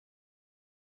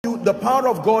the power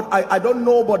of God. I don't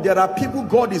know, but there are people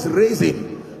God is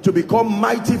raising to become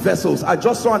mighty vessels. I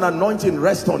just saw an anointing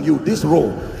rest on you, this row.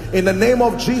 In the name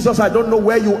of Jesus, I don't know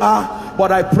where you are,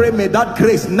 but I pray may that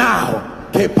grace now,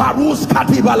 let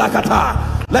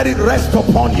it rest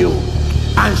upon you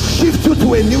and shift you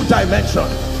to a new dimension.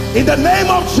 In the name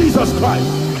of Jesus Christ.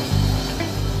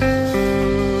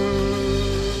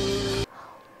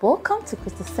 Welcome to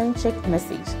Christocentric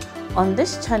Message. On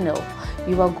this channel,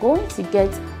 you are going to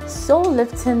get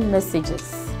soul-lifting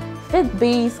messages,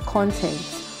 faith-based content,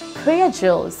 prayer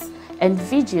drills, and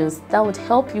videos that would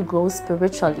help you grow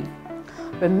spiritually.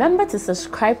 Remember to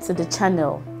subscribe to the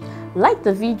channel, like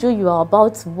the video you are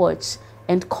about to watch,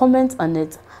 and comment on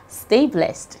it. Stay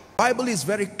blessed. The Bible is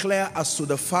very clear as to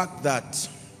the fact that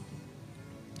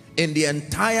in the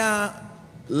entire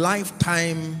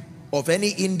lifetime of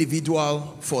any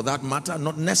individual, for that matter,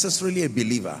 not necessarily a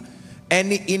believer,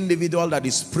 any individual that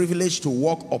is privileged to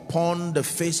walk upon the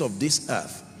face of this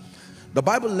earth, the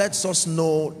Bible lets us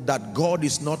know that God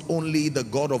is not only the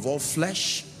God of all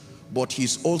flesh, but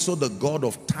He's also the God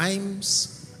of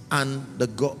times and the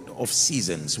God of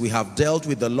seasons. We have dealt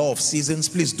with the law of seasons.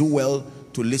 Please do well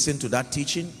to listen to that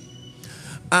teaching.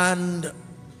 And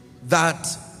that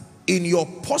in your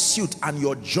pursuit and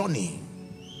your journey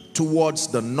towards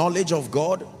the knowledge of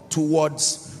God,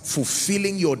 towards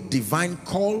fulfilling your divine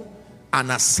call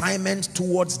and assignment,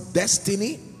 towards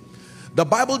destiny, the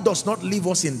Bible does not leave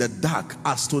us in the dark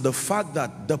as to the fact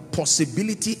that the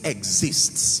possibility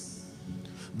exists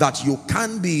that you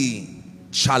can be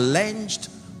challenged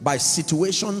by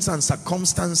situations and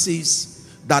circumstances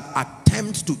that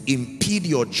attempt to impede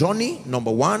your journey,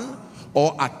 number one,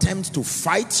 or attempt to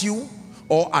fight you,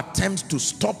 or attempt to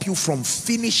stop you from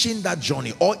finishing that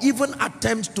journey, or even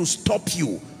attempt to stop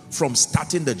you from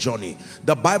starting the journey.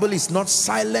 The Bible is not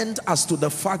silent as to the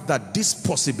fact that these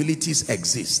possibilities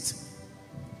exist.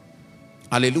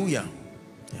 Hallelujah.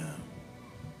 Yeah.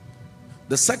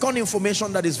 The second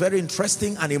information that is very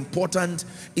interesting and important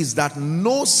is that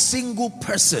no single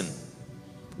person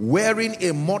wearing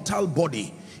a mortal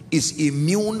body is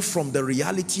immune from the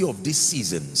reality of these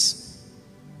seasons.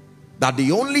 That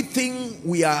the only thing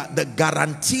the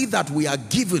guarantee that we are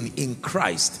given in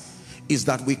Christ is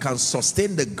that we can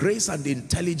sustain the grace and the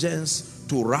intelligence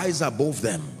to rise above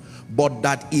them. But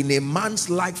that in a man's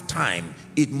lifetime,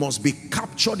 it must be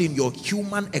captured in your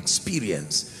human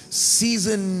experience.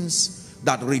 Seasons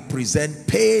that represent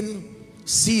pain,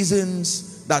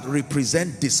 seasons that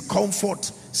represent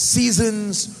discomfort,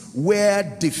 seasons where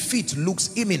defeat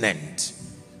looks imminent.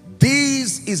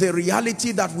 This is a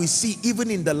reality that we see even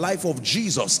in the life of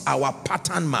Jesus, our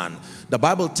pattern man. The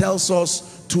Bible tells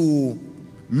us to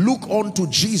look unto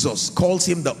Jesus, calls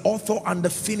him the author and the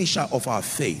finisher of our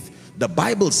faith. The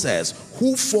Bible says,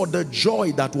 who for the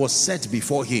joy that was set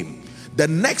before him. The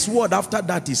next word after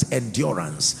that is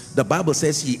endurance. The Bible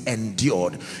says he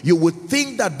endured. You would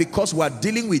think that because we are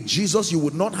dealing with Jesus, you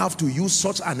would not have to use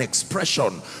such an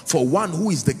expression for one who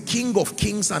is the King of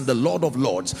Kings and the Lord of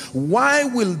Lords. Why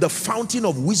will the fountain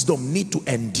of wisdom need to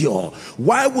endure?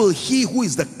 Why will he who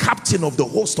is the captain of the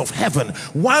host of heaven,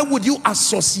 why would you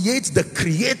associate the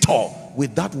Creator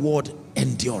with that word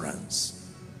endurance?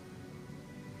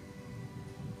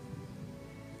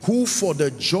 Who for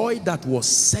the joy that was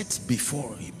set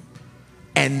before him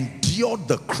endured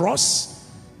the cross.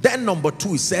 Then number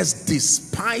two, it says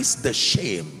despised the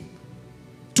shame.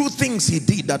 Two things he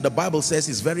did that the Bible says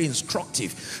is very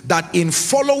instructive. That in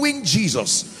following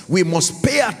Jesus, we must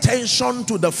pay attention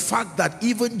to the fact that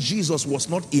even Jesus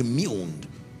was not immune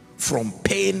from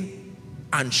pain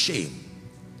and shame.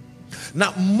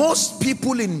 Now, most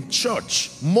people in church,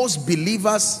 most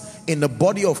believers in the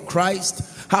body of Christ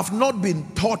have not been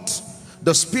taught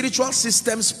the spiritual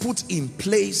systems put in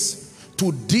place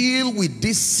to deal with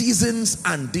these seasons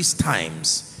and these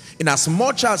times. In as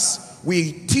much as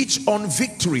we teach on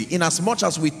victory, in as much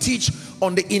as we teach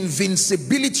on the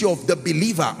invincibility of the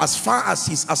believer as far as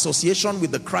his association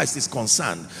with the Christ is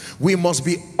concerned, we must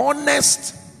be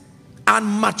honest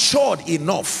and matured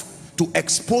enough to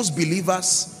expose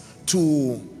believers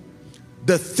to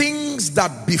the things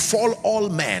that befall all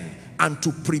men, and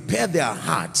to prepare their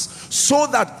hearts so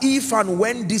that if and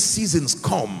when these seasons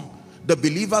come, the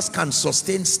believers can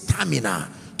sustain stamina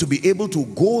to be able to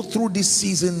go through these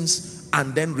seasons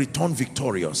and then return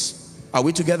victorious. Are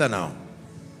we together now?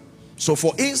 So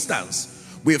for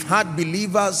instance, we've had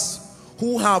believers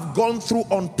who have gone through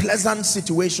unpleasant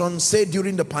situations, say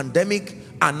during the pandemic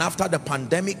and after the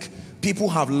pandemic. People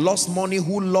have lost money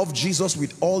who love Jesus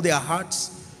with all their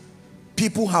hearts.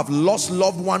 People have lost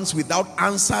loved ones without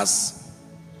answers.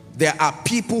 There are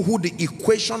people who the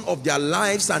equation of their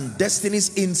lives and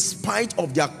destinies, in spite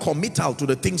of their committal to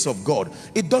the things of God,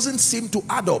 it doesn't seem to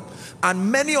add up.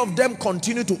 And many of them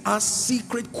continue to ask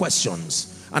secret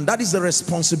questions. And that is the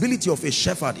responsibility of a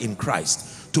shepherd in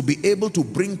Christ, to be able to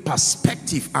bring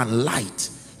perspective and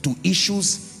light to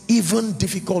issues, even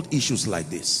difficult issues like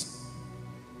this.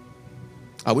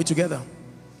 Are we together?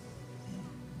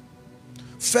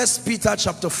 1 Peter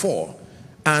chapter 4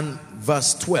 and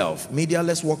verse 12. Media,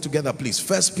 let's walk together, please.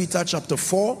 1 Peter chapter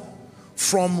 4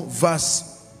 from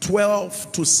verse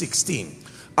 12 to 16.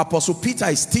 Apostle Peter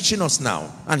is teaching us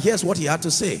now, and here's what he had to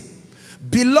say.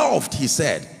 Beloved, he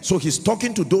said, so he's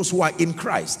talking to those who are in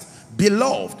Christ.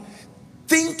 Beloved,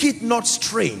 think it not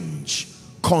strange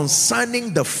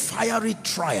concerning the fiery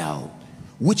trial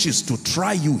which is to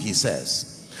try you, he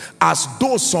says, as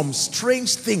though some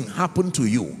strange thing happened to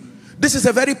you. This is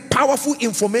a very powerful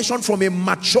information from a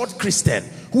matured Christian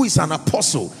who is an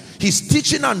apostle. He's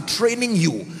teaching and training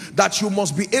you that you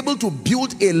must be able to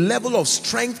build a level of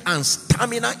strength and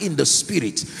stamina in the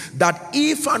spirit, that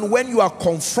if and when you are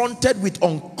confronted with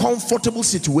uncomfortable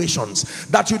situations,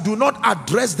 that you do not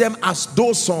address them as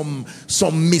though some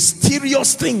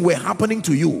mysterious thing were happening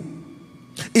to you.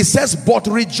 It says, but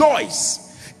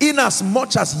rejoice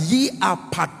inasmuch as ye are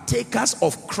partakers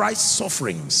of Christ's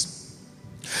sufferings,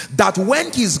 that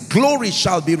when his glory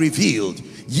shall be revealed,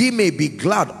 ye may be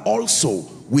glad also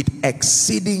with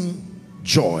exceeding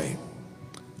joy.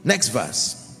 Next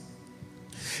verse.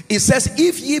 It says,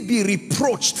 if ye be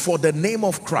reproached for the name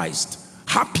of Christ,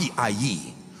 happy are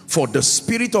ye, for the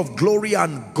Spirit of glory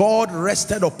and God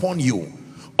rested upon you.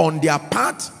 On their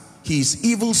part he is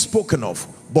evil spoken of,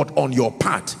 but on your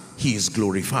part he is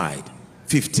glorified.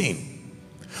 15.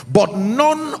 But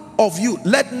none of you,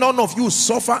 let none of you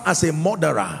suffer as a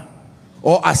murderer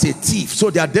or as a thief. So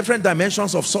there are different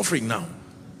dimensions of suffering now.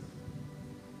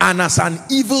 And as an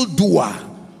evildoer,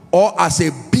 or as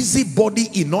a busybody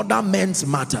in other men's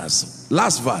matters.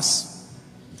 Last verse.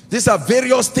 These are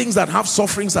various things that have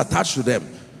sufferings attached to them.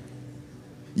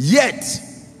 Yet,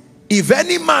 if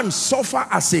any man suffer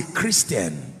as a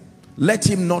Christian, let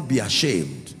him not be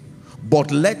ashamed,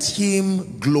 but let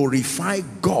him glorify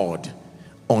God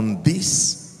on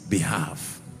this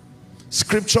behalf.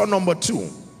 Scripture number 2,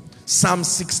 Psalm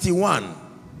 61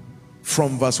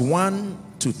 from verse 1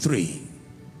 to 3.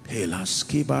 This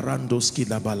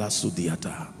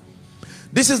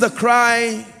is the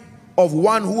cry of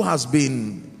one who has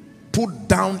been put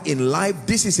down in life.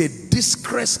 This is a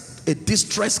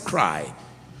distress cry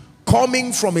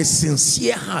coming from a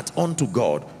sincere heart unto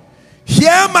God.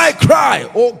 Hear my cry,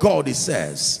 O God, it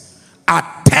says.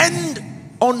 Attend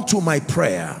unto my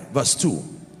prayer. Verse 2.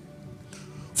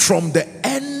 From the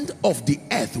end of the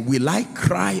earth will I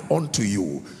cry unto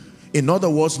you. In other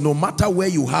words, no matter where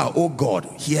you are, oh God,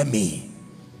 hear me.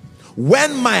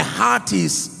 When my heart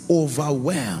is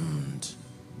overwhelmed,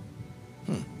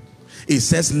 it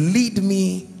says, lead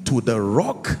me to the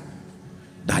rock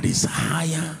that is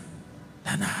higher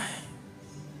than I.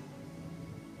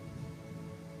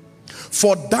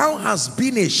 For thou hast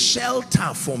been a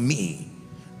shelter for me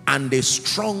and a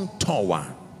strong tower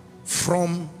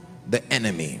from the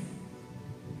enemy.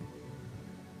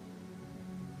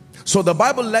 So the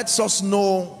Bible lets us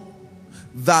know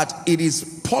that it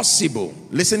is possible,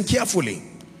 listen carefully,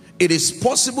 it is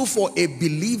possible for a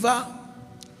believer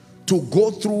to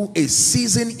go through a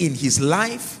season in his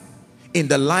life, in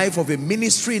the life of a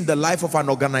ministry, in the life of an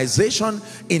organization,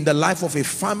 in the life of a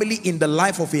family, in the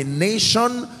life of a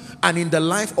nation, and in the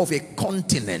life of a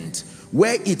continent,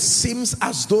 where it seems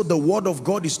as though the word of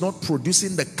God is not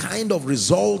producing the kind of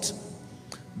result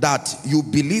that you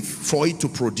believe for it to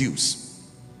produce.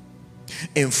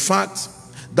 In fact,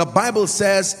 the Bible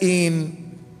says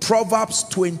in Proverbs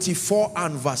 24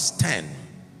 and verse 10,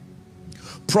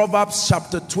 Proverbs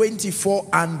chapter 24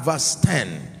 and verse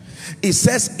 10, it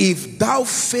says, if thou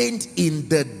faint in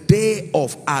the day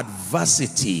of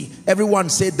adversity, everyone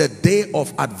say the day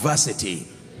of adversity.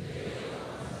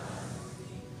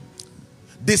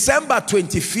 December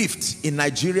 25th in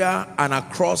Nigeria and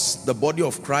across the body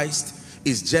of Christ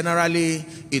is generally,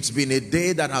 it's been a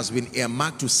day that has been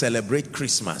earmarked to celebrate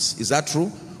Christmas. Is that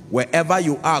true? Wherever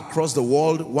you are across the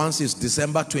world, once it's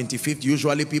December 25th,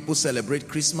 usually people celebrate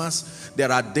Christmas.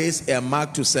 There are days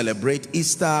earmarked to celebrate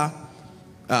Easter.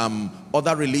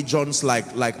 Other religions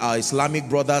like our Islamic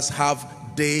brothers have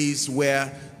days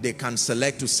where they can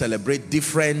select to celebrate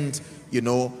different,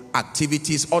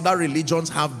 activities. Other religions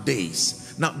have days.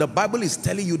 Now, the Bible is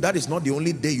telling you that is not the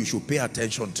only day you should pay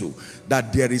attention to.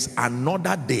 That there is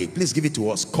another day, please give it to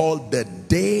us, called the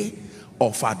day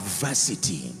of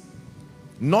adversity.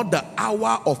 Not the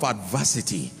hour of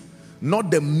adversity.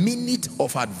 not the minute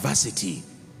of adversity.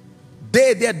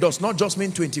 Day there does not just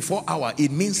mean 24 hours,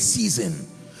 it means season.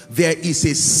 There is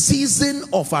a season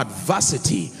of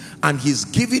adversity, and he's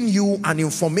giving you an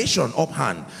information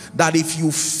upfront that if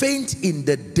you faint in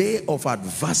the day of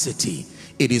adversity,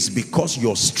 it is because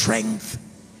your strength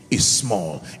is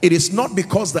small. It is not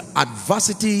because the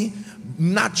adversity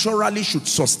naturally should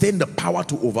sustain the power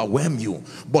to overwhelm you,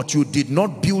 but you did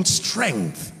not build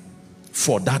strength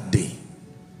for that day.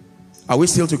 Are we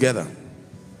still together?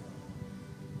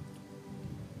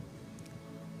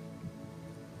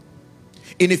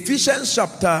 In Ephesians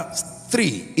chapter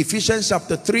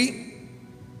 3,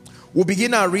 we'll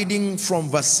begin our reading from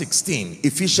verse 16.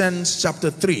 Ephesians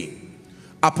chapter 3.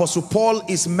 Apostle Paul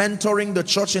is mentoring the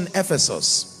church in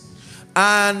Ephesus,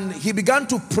 and he began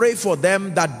to pray for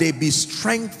them that they be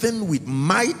strengthened with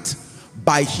might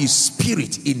by his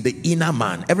spirit in the inner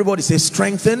man. Everybody say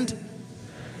strengthened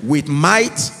with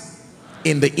might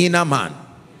in the inner man.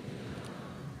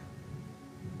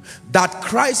 That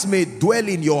Christ may dwell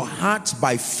in your hearts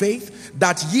by faith,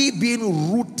 that ye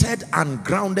being rooted and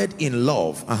grounded in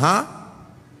love,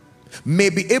 may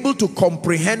be able to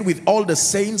comprehend with all the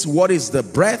saints what is the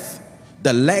breadth,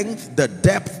 the length, the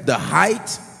depth, the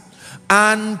height,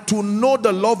 and to know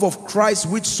the love of Christ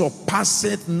which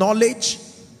surpasseth knowledge,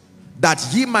 that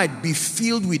ye might be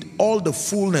filled with all the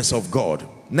fullness of God.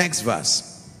 Next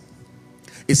verse.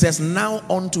 It says, now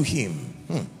unto him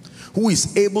who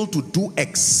is able to do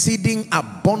exceeding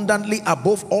abundantly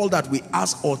above all that we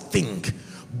ask or think,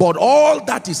 but all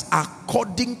that is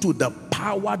according to the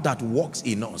power that works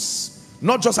in us.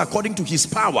 Not just according to his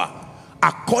power,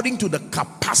 according to the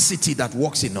capacity that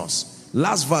works in us.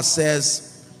 Last verse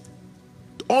says,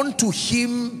 unto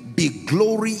him be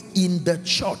glory in the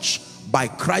church by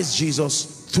Christ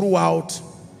Jesus throughout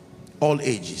all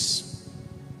ages.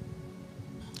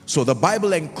 So the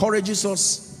Bible encourages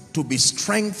us to be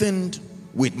strengthened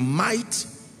with might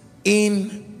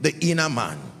in the inner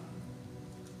man.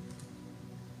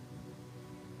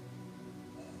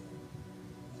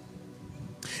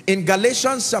 In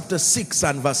Galatians chapter 6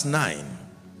 and verse 9,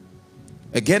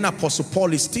 again Apostle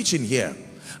Paul is teaching here,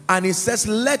 and he says,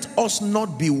 let us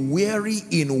not be weary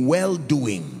in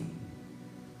well-doing.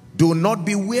 Do not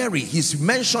be weary. He's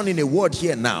mentioning a word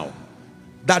here now,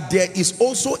 that there is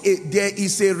also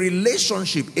a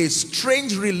relationship, a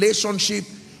strange relationship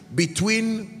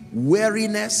between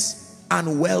weariness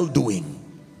and well-doing.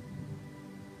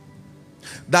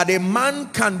 That a man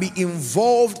can be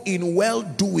involved in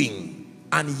well-doing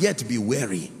and yet be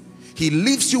weary. He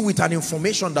leaves you with an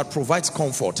information that provides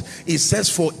comfort. It says,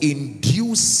 for in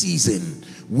due season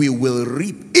we will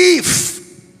reap,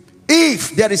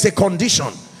 if there is a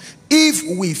condition,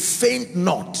 if we faint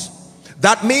not.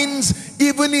 That means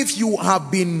even if you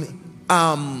have been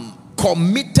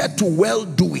committed to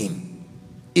well-doing,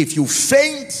 if you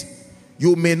faint,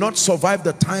 you may not survive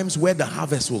the times where the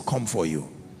harvest will come for you.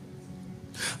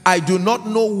 I do not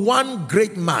know one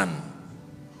great man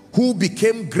who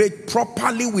became great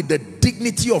properly with the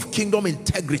dignity of kingdom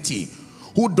integrity,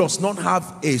 who does not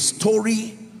have a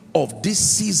story of these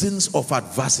seasons of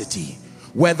adversity,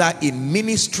 whether in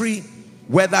ministry,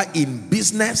 whether in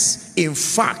business. In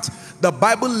fact, the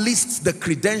Bible lists the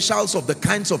credentials of the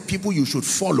kinds of people you should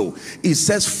follow. It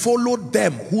says, follow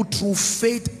them who through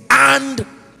faith and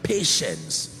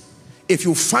patience. If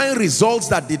you find results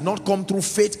that did not come through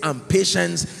faith and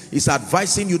patience, it's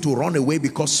advising you to run away,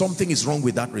 because something is wrong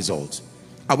with that result.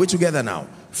 Are we together now?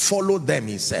 Follow them,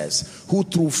 he says, who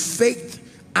through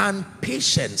faith and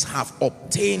patience have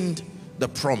obtained the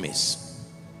promise.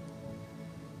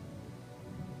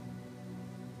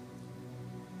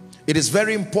 It is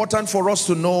very important for us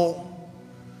to know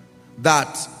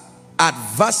that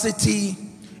adversity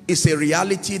is a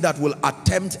reality that will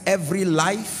attempt every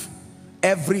life,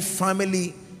 every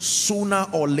family, sooner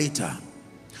or later.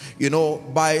 You know,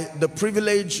 by the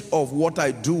privilege of what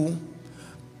I do,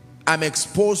 I'm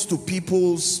exposed to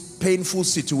people's painful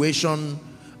situation,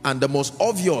 and the most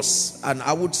obvious, and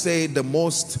I would say the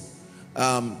most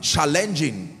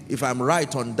challenging, if I'm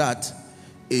right on that,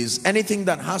 is anything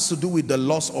that has to do with the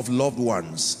loss of loved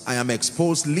ones. I am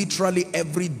exposed literally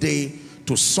every day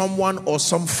to someone or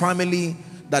some family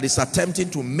that is attempting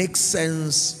to make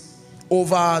sense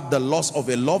over the loss of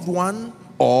a loved one,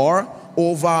 or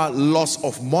over loss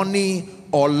of money,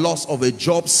 or loss of a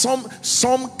job,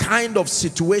 some kind of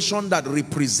situation that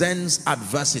represents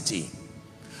adversity.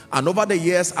 And over the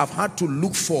years, I've had to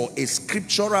look for a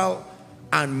scriptural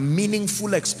and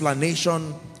meaningful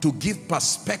explanation to give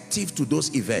perspective to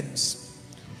those events.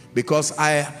 Because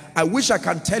I wish I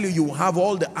can tell you you have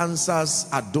all the answers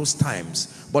at those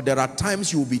times, but there are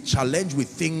times you will be challenged with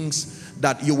things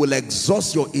that you will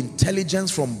exhaust your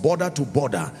intelligence from border to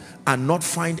border and not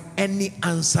find any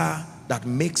answer that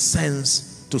makes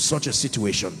sense to such a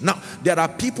situation. Now, there are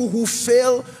people who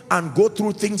fail and go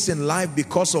through things in life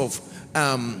because of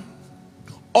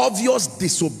obvious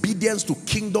disobedience to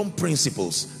kingdom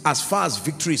principles as far as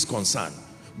victory is concerned.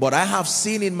 But I have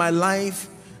seen in my life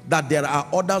that there are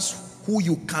others who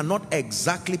you cannot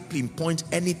exactly pinpoint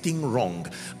anything wrong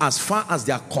as far as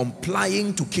they are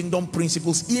complying to kingdom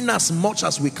principles in as much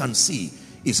as we can see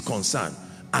is concerned.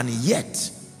 And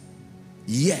yet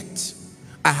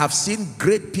I have seen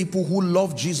great people who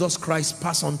love Jesus Christ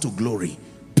pass on to glory,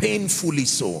 painfully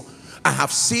so. I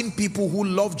have seen people who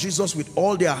love Jesus with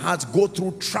all their hearts go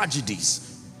through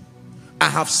tragedies. I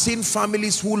have seen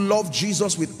families who love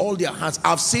Jesus with all their hearts.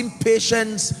 I've seen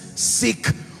patients sick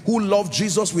who love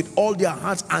Jesus with all their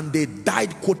hearts, and they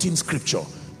died quoting scripture.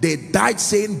 They died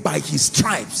saying, by his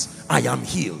stripes I am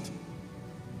healed.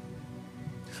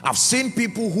 I've seen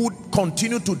people who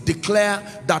continue to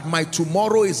declare that my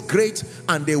tomorrow is great,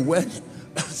 and they went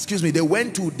they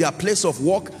went to their place of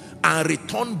work and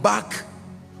returned back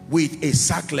with a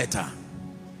sack letter.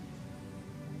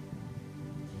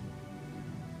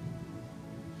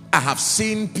 I have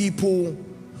seen people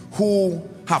who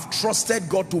have trusted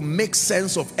God to make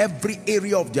sense of every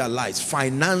area of their lives: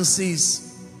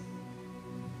 finances,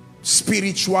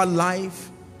 spiritual life,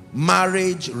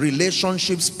 marriage,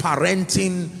 relationships,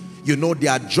 parenting, you know,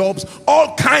 their jobs,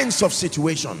 all kinds of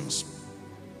situations.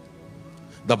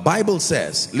 The Bible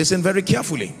says, listen very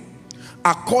carefully,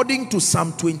 according to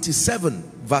Psalm 27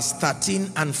 verse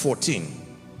 13 and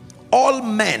 14, all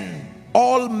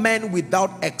men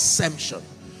without exemption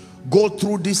go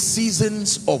through these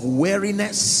seasons of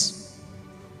weariness,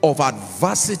 of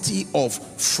adversity, of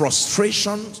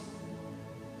frustration,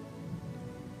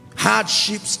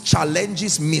 hardships,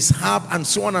 challenges, mishap, and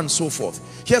so on and so forth.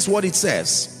 Here's what it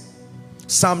says.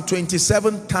 Psalm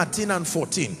 27, 13 and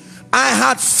 14. I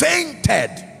had fainted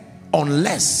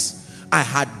unless I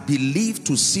had believed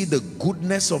to see the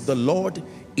goodness of the Lord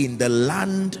in the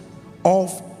land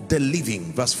of the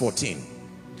living. Verse 14.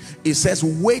 It says,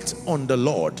 wait on the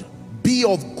Lord, be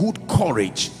of good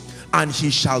courage, and he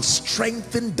shall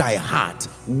strengthen thy heart.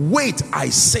 Wait, I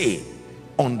say,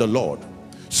 on the Lord.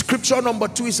 Scripture number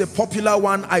 2 is a popular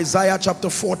one, Isaiah chapter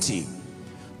 40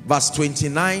 verse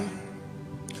 29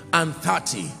 and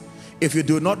 30. If you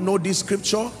do not know this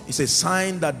scripture, it's a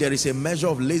sign that there is a measure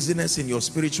of laziness in your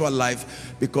spiritual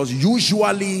life, because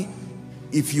usually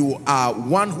if you are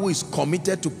one who is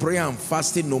committed to prayer and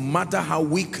fasting, no matter how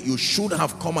weak, you should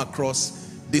have come across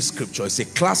this scripture. It's a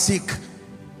classic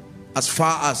as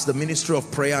far as the ministry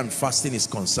of prayer and fasting is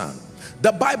concerned.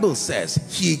 The Bible says,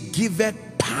 he giveth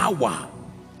power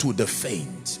to the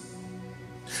faint,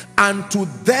 and to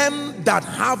them that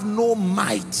have no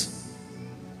might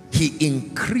he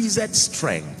increaseth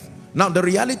strength. Now the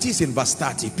reality is in verse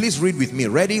 30. Please read with me.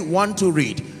 Ready? 1, 2,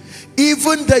 read.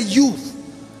 Even the youth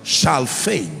shall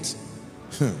faint.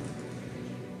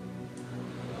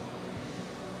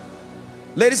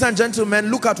 Ladies and gentlemen,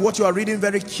 look at what you are reading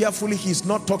very carefully. He's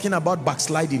not talking about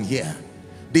backsliding here.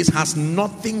 This has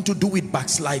nothing to do with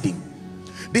backsliding.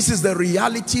 This is the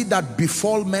reality that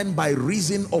befall men by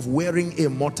reason of wearing a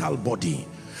mortal body.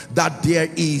 That there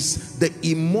is the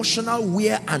emotional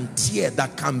wear and tear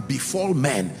that can befall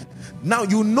men. Now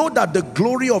you know that the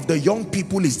glory of the young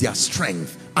people is their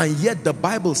strength. And yet the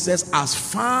Bible says, as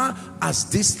far as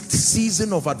this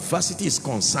season of adversity is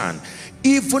concerned,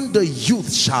 even the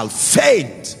youth shall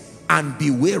faint and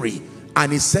be weary.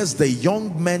 And it says the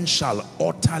young men shall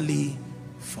utterly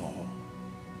fall.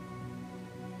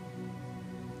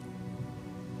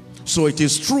 So it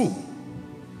is true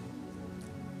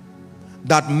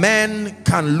that men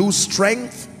can lose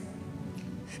strength.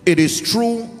 It is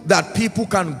true that people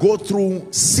can go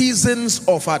through seasons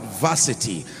of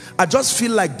adversity. I just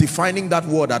feel like defining that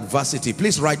word adversity.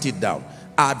 Please write it down.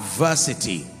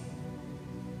 Adversity.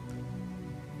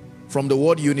 From the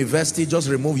word university, just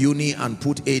remove uni and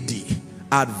put AD.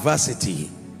 Adversity.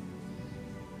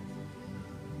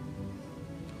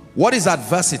 What is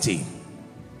adversity?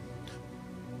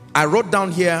 I wrote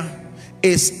down here,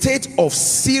 a state of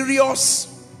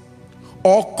serious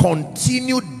or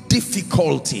continued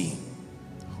difficulty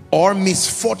or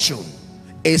misfortune.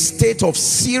 A state of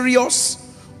serious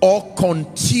or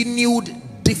continued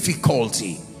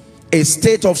difficulty. A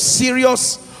state of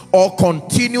serious or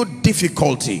continued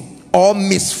difficulty or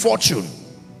misfortune.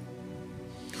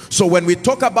 So when we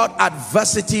talk about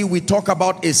adversity, we talk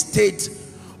about a state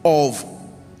of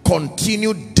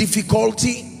continued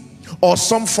difficulty, or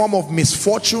some form of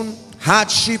misfortune,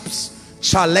 hardships,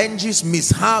 challenges,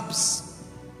 mishaps.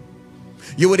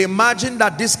 You would imagine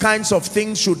that these kinds of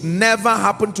things should never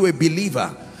happen to a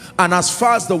believer. And as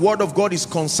far as the word of God is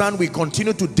concerned, we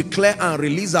continue to declare and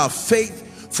release our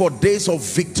faith for days of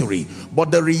victory. But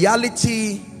the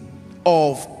reality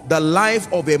of the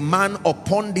life of a man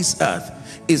upon this earth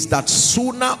is that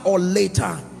sooner or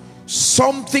later,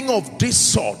 something of this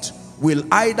sort will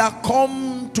either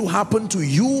come to happen to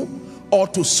you or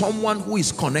to someone who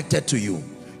is connected to you.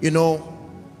 You know,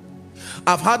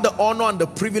 I've had the honor and the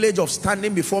privilege of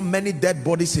standing before many dead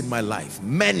bodies in my life.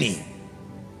 Many.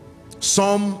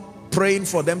 Some praying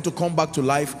for them to come back to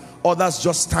life. Others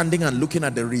just standing and looking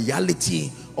at the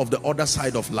reality of the other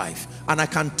side of life. And I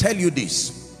can tell you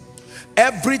this.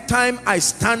 Every time I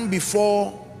stand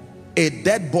before a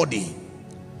dead body,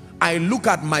 I look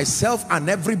at myself and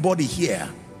everybody here,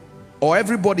 or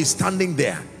everybody standing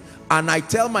there, and I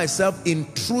tell myself,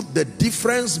 in truth, the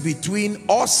difference between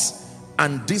us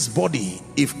and this body,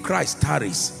 if Christ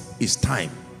tarries, is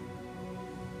time.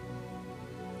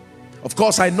 Of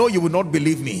course, I know you will not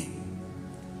believe me.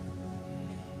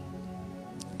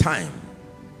 Time.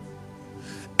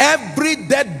 Every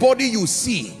dead body you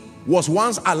see was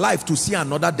once alive to see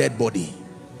another dead body.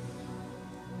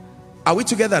 Are we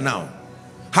together now?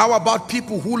 How about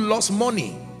people who lost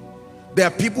money? There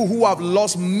are people who have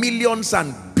lost millions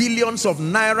and billions of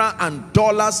naira and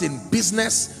dollars in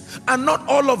business, and not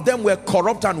all of them were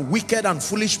corrupt and wicked and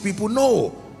foolish people.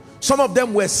 No, some of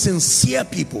them were sincere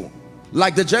people.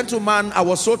 Like the gentleman, I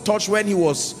was so touched when he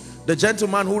was the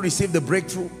gentleman who received the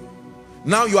breakthrough.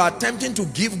 Now you are attempting to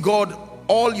give God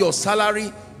all your salary,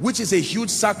 which is a huge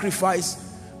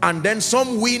sacrifice, and then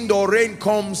some wind or rain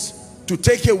comes to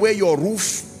take away your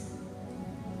roof.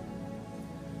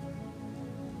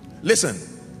 Listen,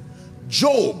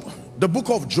 Job, the book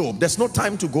of Job, there's no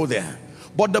time to go there,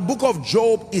 but the book of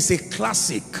Job is a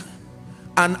classic,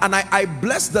 and I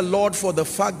bless the Lord for the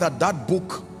fact that that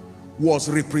book was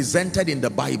represented in the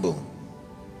Bible.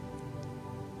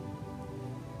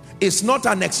 It's not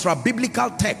an extra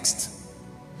biblical text,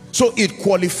 so it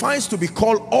qualifies to be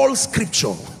called all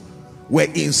scripture were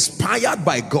inspired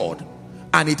by God,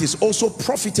 and it is also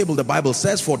profitable, the Bible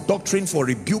says, for doctrine, for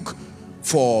rebuke,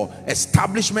 for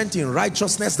establishment in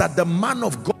righteousness, that the man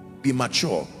of God be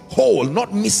mature, whole,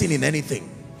 not missing in anything.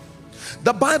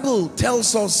 The Bible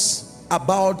tells us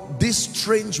about this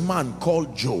strange man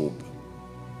called Job,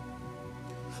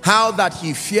 how that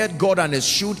he feared God and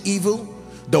eschewed evil,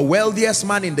 the wealthiest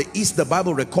man in the East, the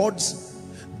Bible records.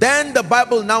 Then the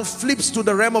Bible now flips to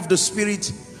the realm of the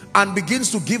spirit and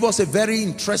begins to give us a very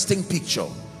interesting picture,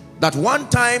 that one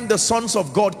time the sons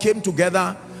of God came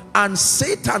together and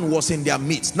Satan was in their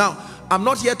midst. Now, I'm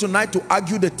not here tonight to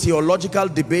argue the theological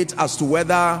debate as to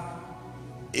whether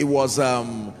it was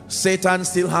Satan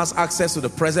still has access to the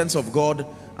presence of God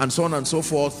and so on and so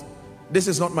forth. This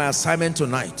is not my assignment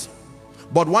tonight.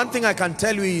 But one thing I can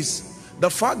tell you is the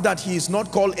fact that he is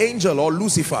not called angel or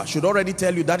Lucifer should already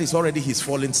tell you that is already his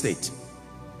fallen state.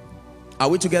 Are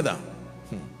we together?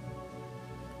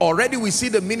 Already we see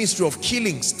the ministry of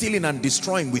killing, stealing and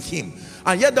destroying with him.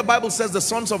 And yet the Bible says the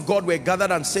sons of God were gathered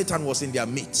and Satan was in their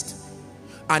midst.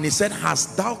 And he said,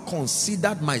 hast thou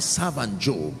considered my servant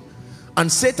Job?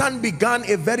 And Satan began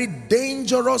a very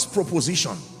dangerous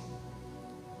proposition.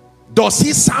 Does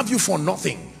he serve you for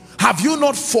nothing? Have you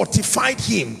not fortified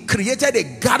him, created a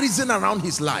garrison around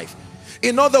his life?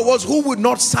 In other words, who would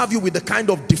not serve you with the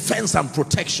kind of defense and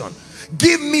protection?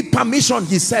 Give me permission,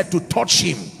 he said, to touch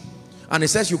him. And he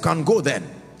says, you can go then.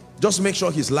 Just make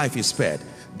sure his life is spared.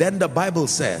 Then the Bible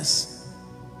says,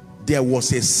 there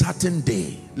was a certain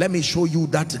day. Let me show you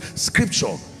that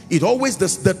scripture. It always,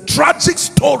 the tragic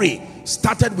story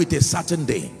started with a certain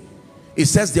day. It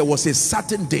says there was a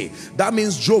certain day. That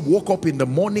means Job woke up in the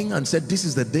morning and said, this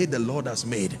is the day the Lord has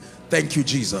made. Thank you,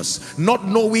 Jesus. Not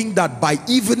knowing that by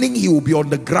evening he will be on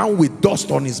the ground with dust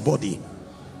on his body.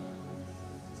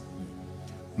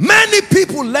 Many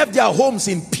people left their homes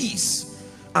in peace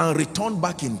and returned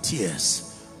back in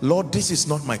tears. Lord, this is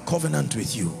not my covenant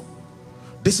with you.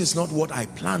 This is not what I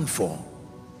planned for.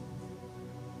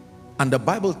 And the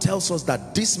Bible tells us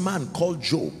that this man called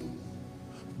Job,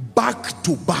 back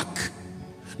to back.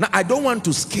 Now, I don't want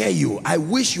to scare you. I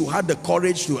wish you had the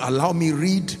courage to allow me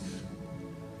read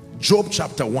Job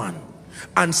chapter 1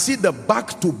 and see the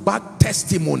back-to-back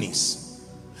testimonies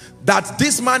that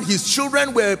this man, his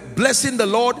children were blessing the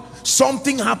Lord,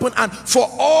 something happened, and for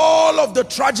all of the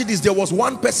tragedies there was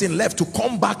one person left to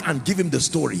come back and give him the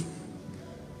story.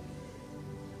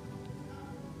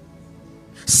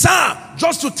 Sir,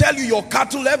 just to tell you your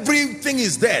cattle, everything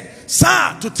is dead.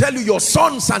 Sir, to tell you your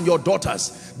sons and your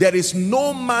daughters. There is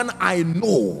no man I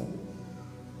know,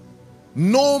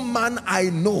 no man I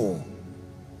know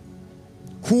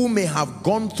who may have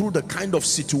gone through the kind of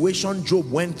situation Job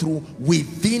went through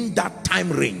within that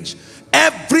time range.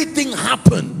 Everything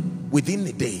happened within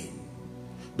a day.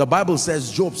 The Bible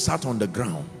says Job sat on the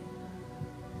ground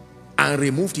and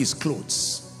removed his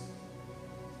clothes.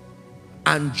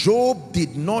 And Job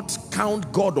did not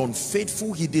count God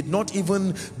unfaithful. He did not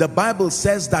even, the Bible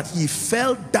says that he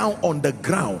fell down on the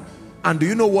ground. And do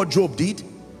you know what Job did?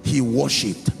 He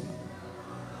worshipped.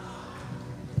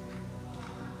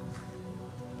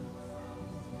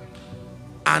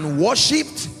 And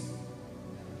worshipped.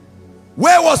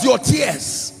 Where was your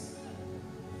tears?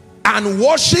 And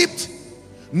worshipped,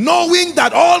 knowing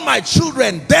that all my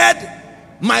children dead,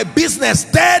 my business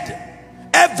dead,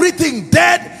 everything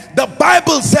dead. The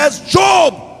Bible says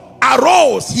Job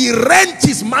arose, he rent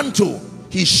his mantle,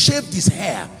 he shaved his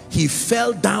hair, he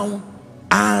fell down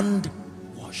and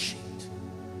worshipped.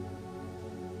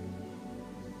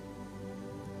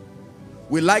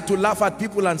 We like to laugh at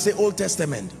people and say Old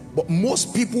Testament, but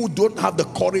most people don't have the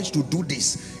courage to do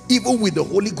this, even with the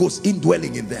Holy Ghost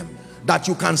indwelling in them, that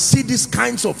you can see these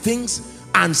kinds of things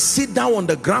and sit down on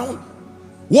the ground.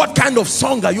 What kind of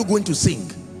song are you going to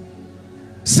sing?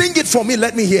 Sing it for me,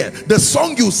 let me hear the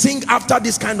song you sing after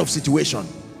this kind of situation.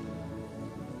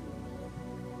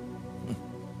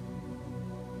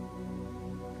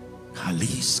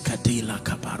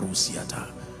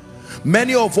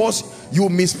 Many of us, you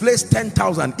misplaced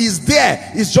 10,000. Is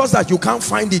there? It's just that you can't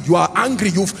find it. You are angry.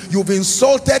 You've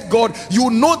insulted God. You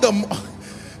know the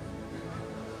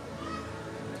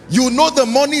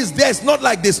money is there. It's not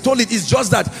like they stole it. It's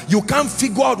just that you can't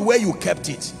figure out where you kept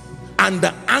it. And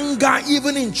the anger,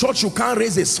 even in church, you can't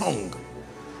raise a song.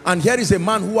 And here is a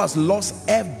man who has lost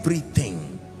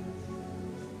everything.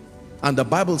 And the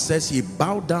Bible says he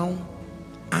bowed down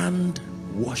and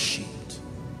worshipped.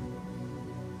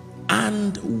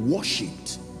 And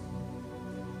worshipped.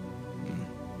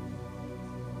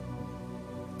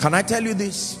 Can I tell you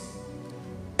this?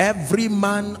 Every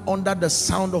man under the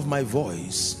sound of my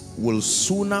voice will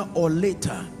sooner or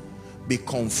later be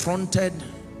confronted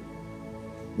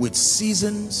with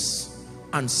seasons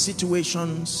and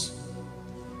situations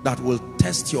that will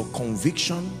test your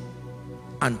conviction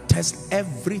and test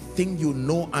everything you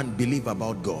know and believe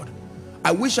about God.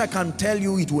 I wish I can tell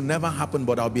you it will never happen,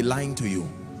 but I'll be lying to you.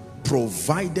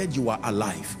 Provided you are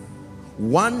alive,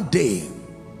 one day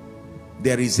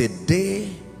there is a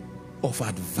day of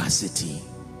adversity.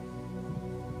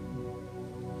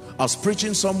 I was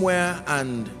preaching somewhere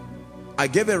and I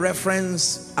gave a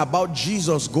reference about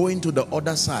Jesus going to the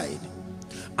other side.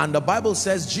 And the Bible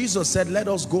says Jesus said, let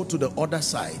us go to the other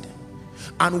side.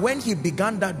 And when he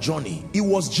began that journey, it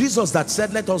was Jesus that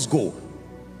said, let us go.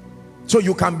 So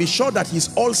you can be sure that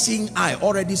his all-seeing eye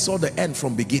already saw the end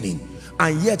from beginning.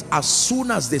 And yet as soon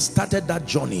as they started that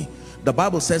journey, the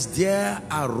Bible says there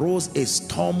arose a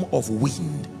storm of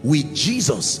wind with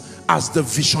Jesus as the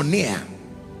visionaire,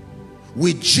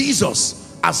 with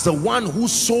Jesus as the one who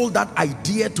sold that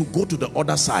idea to go to the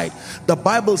other side. The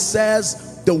Bible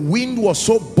says the wind was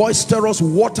so boisterous,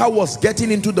 water was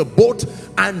getting into the boat,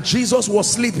 and Jesus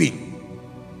was sleeping.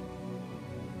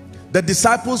 The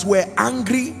disciples were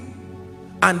angry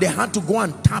and they had to go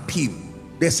and tap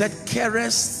him. They said,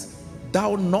 carest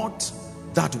thou not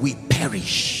that we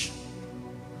perish?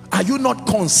 Are you not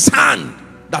concerned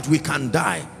that we can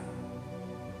die?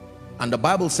 And the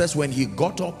Bible says when he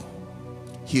got up,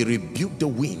 he rebuked the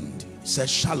wind. He said,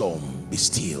 Shalom, be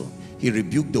still. He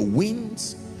rebuked the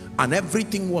winds and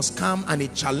everything was calm, and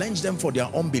it challenged them for their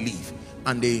unbelief.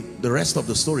 And the rest of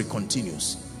the story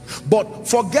continues. But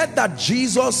forget that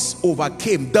Jesus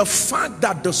overcame. The fact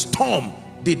that the storm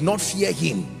did not fear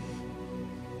him.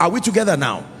 Are we together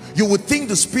now? You would think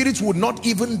the spirits would not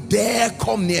even dare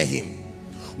come near him.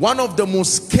 One of the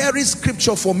most scary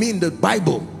scripture for me in the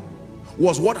Bible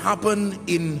was what happened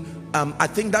in I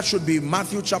think that should be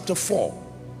Matthew chapter 4.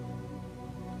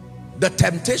 The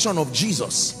temptation of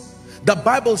Jesus. The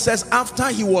Bible says after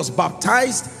he was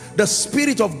baptized, the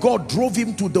Spirit of God drove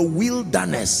him to the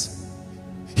wilderness.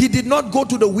 He did not go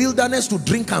to the wilderness to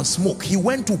drink and smoke. He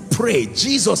went to pray,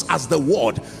 Jesus as the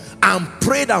word, and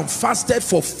prayed and fasted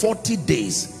for 40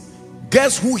 days.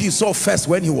 Guess who he saw first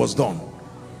when he was done?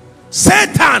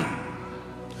 Satan.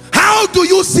 How do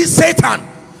you see Satan?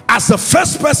 As the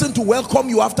first person to welcome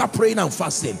you after praying and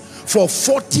fasting for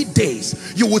 40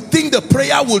 days. You would think the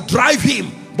prayer would drive him,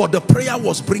 but the prayer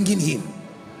was bringing him.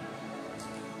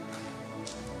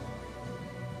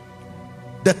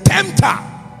 The tempter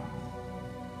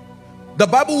The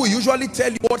Bible will usually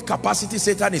tell you what capacity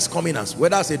Satan is coming as,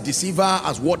 whether as a deceiver,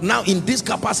 as what. Now in this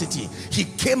capacity, he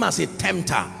came as a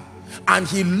tempter, and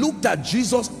he looked at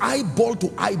Jesus eyeball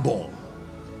to eyeball.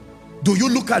 Do you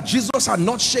look at Jesus and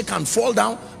not shake and fall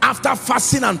down after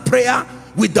fasting and prayer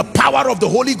with the power of the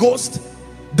Holy Ghost,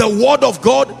 the word of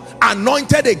God,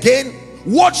 anointed again?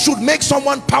 What should make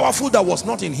someone powerful that was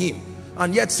not in him?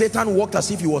 And yet Satan walked as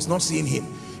if he was not seeing him.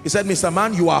 He said, Mr.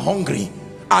 Man, you are hungry.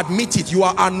 Admit it. You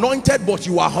are anointed, but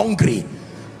you are hungry.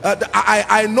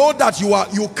 I know that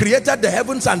you created the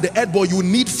heavens and the earth, but you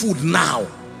need food now.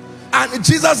 And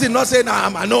Jesus did not say,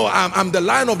 I'm the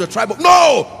Lion of the tribe of...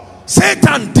 No!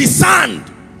 Satan discerned.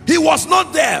 He was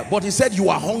not there, but he said, you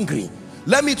are hungry.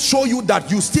 Let me show you that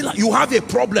you have a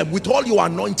problem. With all your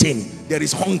anointing, there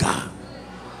is hunger.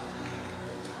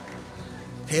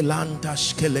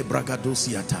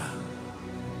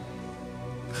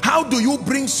 How do you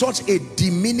bring such a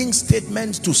demeaning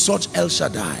statement to such El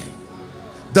Shaddai,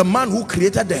 the man who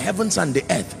created the heavens and the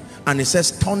earth? And he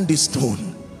says, turn this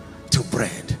stone to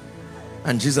bread.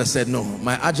 And Jesus said, no,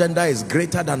 my agenda is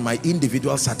greater than my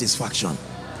individual satisfaction.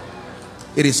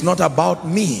 It is not about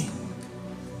me.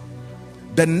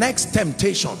 The next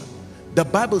temptation, the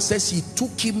Bible says he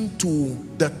took him to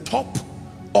the top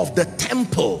of the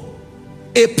temple,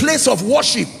 a place of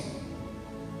worship,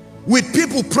 with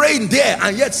people praying there,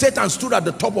 and yet Satan stood at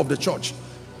the top of the church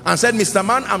and said, Mr.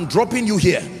 Man, I'm dropping you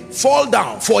here. Fall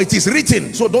down, for it is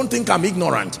written. So don't think I'm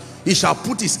ignorant. He shall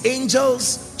put his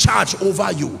angels charge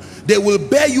over you. They will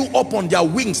bear you up on their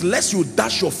wings, lest you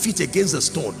dash your feet against the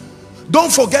stone.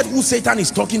 Don't forget who Satan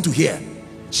is talking to here.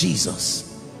 Jesus.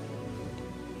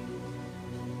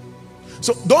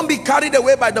 So don't be carried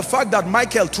away by the fact that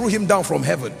Michael threw him down from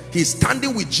heaven. He's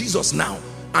standing with Jesus now,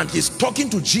 and he's talking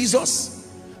to Jesus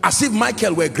as if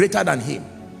Michael were greater than him.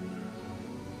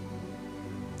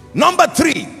 Number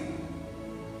 3,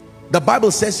 the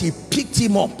Bible says he picked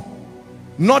him up.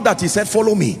 Not that he said,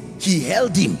 follow me. He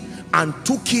held him and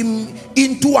took him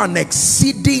into an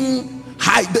exceeding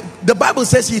high. The Bible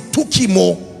says he took him.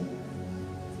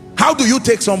 How do you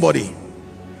take somebody?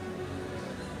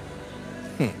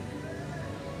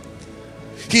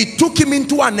 He took him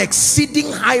into an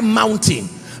exceeding high mountain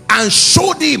and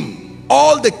showed him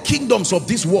all the kingdoms of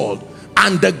this world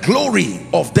and the glory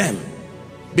of them.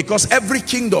 Because every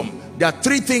kingdom, there are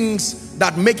 3 things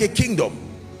that make a kingdom.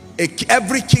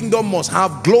 Every kingdom must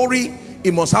have glory.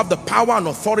 It must have the power and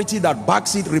authority that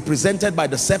backs it, represented by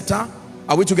the scepter.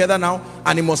 Are we together now?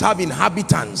 And it must have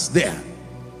inhabitants there.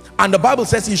 And the Bible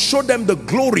says he showed them the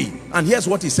glory. And here's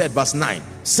what he said, verse 9.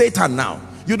 Satan, now,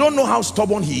 you don't know how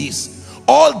stubborn he is.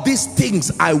 All these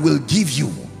things I will give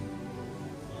you.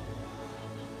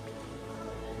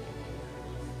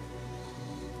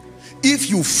 If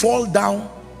you fall down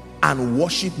and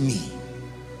worship me.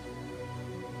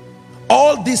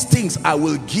 All these things I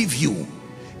will give you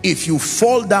if you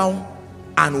fall down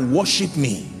and worship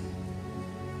me.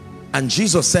 And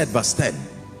Jesus said, verse 10,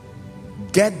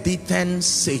 get thee hence,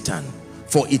 Satan,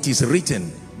 for it is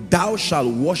written, thou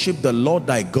shalt worship the Lord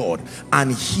thy God,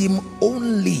 and him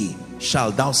only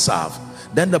shalt thou serve.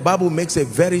 Then the Bible makes a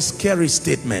very scary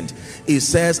statement. It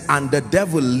says, and the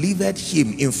devil leaveth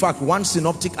him. In fact, one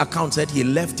synoptic account said he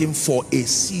left him for a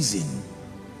season.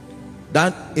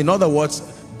 That, in other words,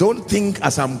 don't think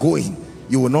as I'm going,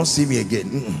 you will not see me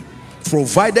again.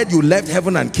 Provided you left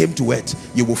heaven and came to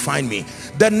earth, you will find me.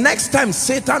 The next time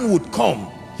Satan would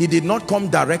come, he did not come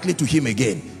directly to him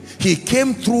again. He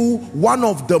came through one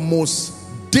of the most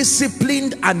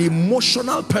disciplined and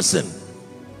emotional person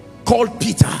called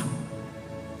Peter.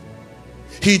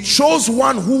 He chose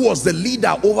one who was the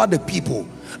leader over the people,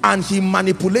 and he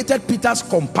manipulated Peter's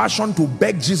compassion to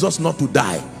beg Jesus not to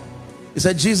die. He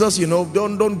said, Jesus, you know,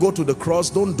 don't go to the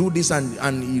cross, don't do this.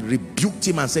 And he rebuked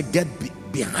him and said, get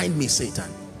behind me, Satan.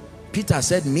 Peter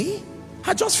said, me?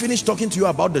 I just finished talking to you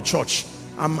about the church.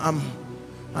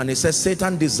 And he says,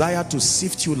 Satan desired to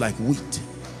sift you like wheat,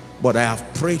 but I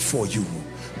have prayed for you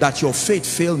that your faith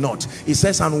fail not. He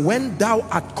says, and when thou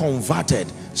art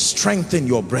converted, strengthen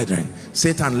your brethren.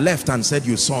 Satan left and said,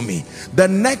 you saw me. The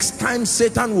next time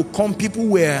Satan will come, people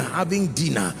were having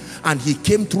dinner and he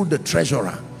came through the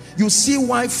treasurer. You see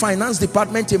why finance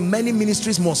department in many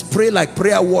ministries must pray like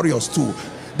prayer warriors too.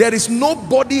 There is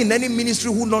nobody in any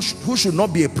ministry who should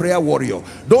not be a prayer warrior.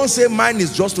 Don't say mine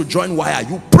is just to join wire.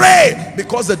 You pray,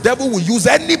 because the devil will use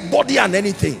anybody and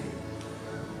anything.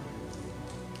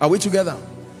 Are we together?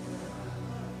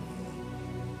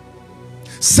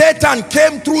 Satan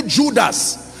came through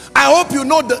Judas. I hope you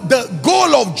know the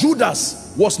goal of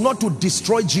Judas was not to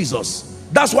destroy Jesus.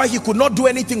 That's why he could not do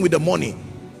anything with the money.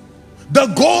 The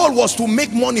goal was to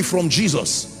make money from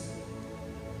Jesus.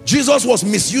 Jesus was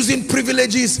misusing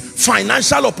privileges.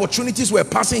 Financial opportunities were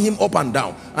passing him up and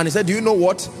down. And he said, do you know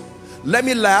what? Let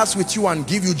me liaise with you and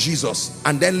give you Jesus,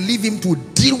 and then leave him to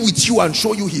deal with you and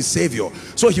show you his Savior.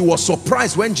 So he was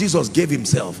surprised when Jesus gave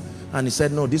himself. And he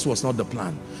said, no, this was not the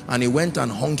plan. And he went and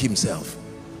hung himself.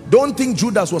 Don't think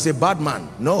Judas was a bad man.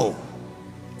 No.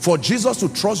 For Jesus to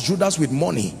trust Judas with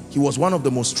money, he was one of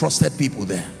the most trusted people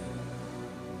there.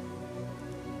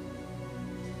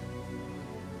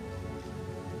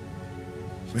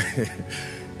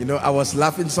 You know, I was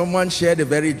laughing. Someone shared a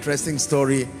very interesting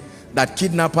story that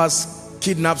kidnappers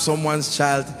kidnapped someone's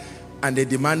child and they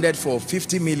demanded for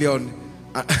 50 million,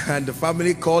 and the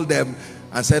family called them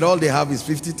and said all they have is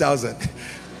 50,000.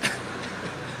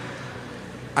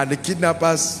 And the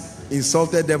kidnappers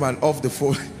insulted them and off the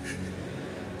phone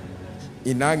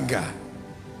in anger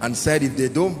and said if they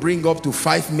don't bring up to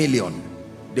 5 million,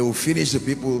 they will finish the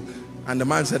people. And the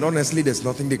man said, honestly, there's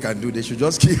nothing they can do. They should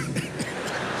just keep.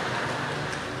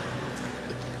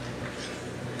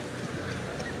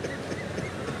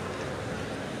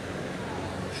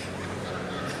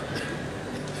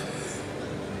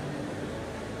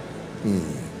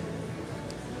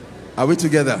 Are we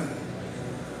together?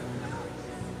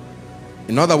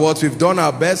 In other words, we've done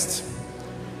our best.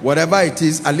 Whatever it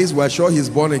is, at least we're sure he's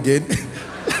born again.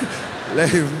 Let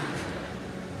him.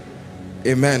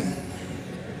 Amen.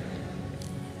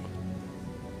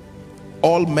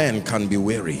 All men can be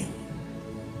weary.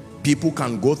 People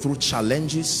can go through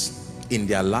challenges in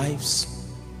their lives.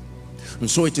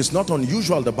 And so it is not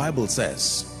unusual, the Bible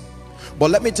says. But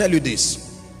let me tell you this.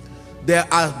 There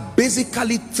are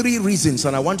basically three reasons,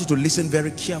 and I want you to listen very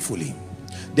carefully.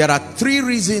 There are three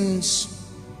reasons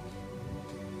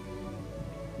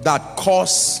that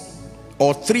cause,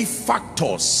 or three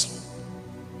factors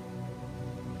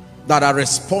that are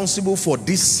responsible for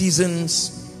these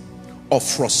seasons of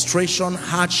frustration,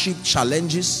 hardship,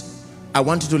 challenges. I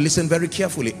want you to listen very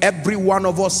carefully. Every one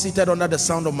of us seated under the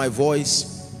sound of my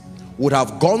voice would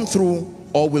have gone through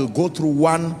or will go through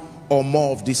one or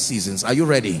more of these seasons. Are you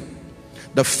ready?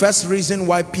 The first reason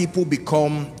why people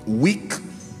become weak,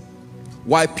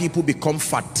 why people become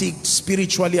fatigued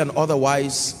spiritually and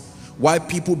otherwise, why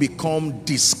people become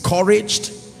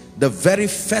discouraged, the very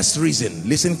first reason,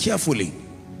 listen carefully,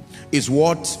 is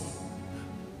what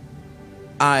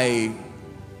I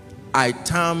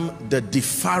term the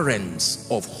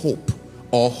deference of hope,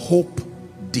 or hope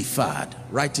deferred.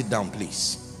 Write it down,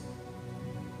 please.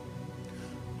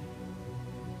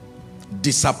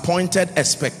 Disappointed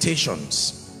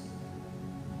expectations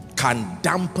can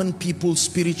dampen people's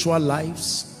spiritual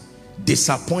lives.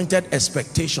 Disappointed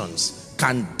expectations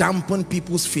can dampen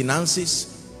people's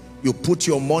finances. You put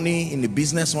your money in a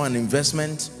business or an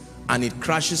investment and it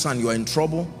crashes and you're in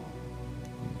trouble.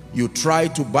 You try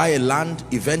to buy a land,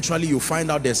 eventually you find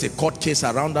out there's a court case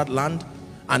around that land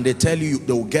and they tell you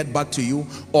they will get back to you.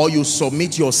 Or you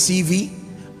submit your CV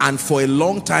and for a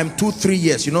long time, 2-3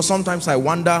 years, you know, sometimes I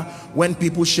wonder when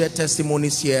people share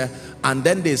testimonies here and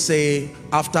then they say,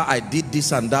 after I did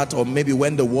this and that, or maybe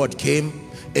when the word came,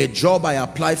 a job I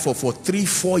applied for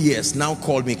 3-4 years now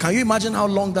called me. Can you imagine how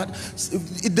long that?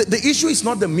 The issue is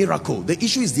not the miracle. The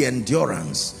issue is the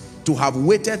endurance to have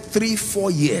waited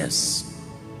 3-4 years.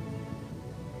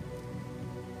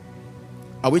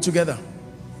 Are we together?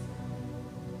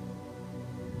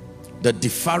 The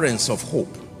deference of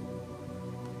hope.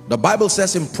 The Bible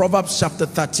says in Proverbs chapter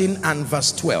 13 and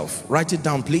verse 12. Write it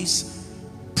down, please.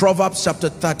 Proverbs chapter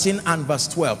 13 and verse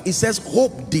 12. It says,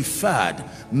 hope deferred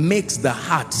makes the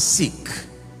heart sick.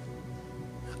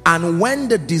 And when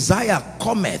the desire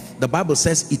cometh, the Bible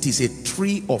says it is a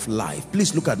tree of life.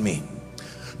 Please look at me.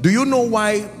 Do you know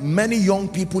why many young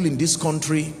people in this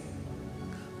country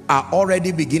are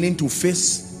already beginning to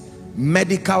face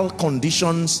medical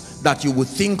conditions that you would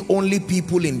think only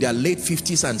people in their late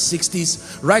 50s and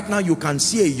 60s? Right now you can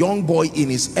see a young boy in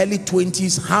his early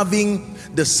 20s having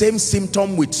the same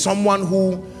symptom with someone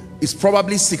who is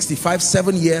probably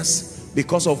 65-7 years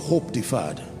because of hope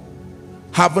deferred.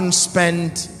 Haven't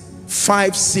spent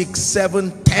 5, 6,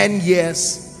 7, 10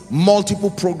 years,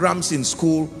 multiple programs in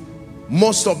school.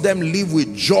 Most of them live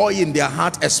with joy in their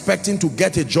heart, expecting to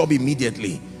get a job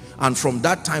immediately. And from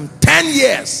that time, 10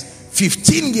 years,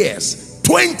 15 years,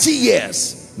 20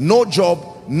 years, no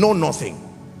job, no nothing.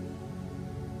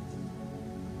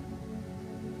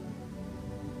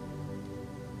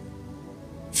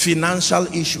 Financial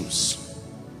issues,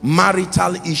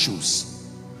 marital issues,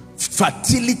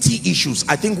 fertility issues.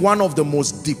 I think one of the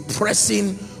most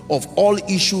depressing of all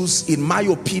issues, in my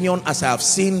opinion, as I have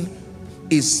seen,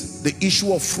 is the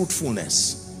issue of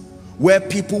fruitfulness. where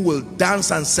people will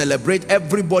dance and celebrate.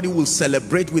 Everybody will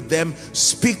celebrate with them,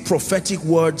 speak prophetic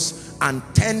words, and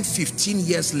 10-15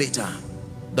 years later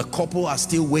the couple are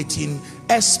still waiting.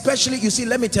 Especially, you see,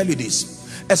 let me tell you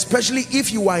this, especially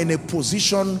if you are in a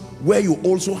position where you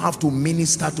also have to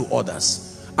minister to others.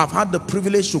 I've had the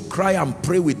privilege to cry and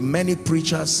pray with many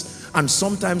preachers, and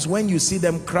sometimes when you see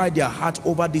them cry their heart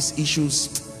over these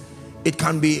issues, it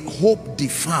can be hope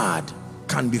deferred,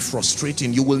 can be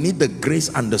frustrating. You will need the grace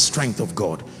and the strength of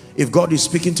God. If God is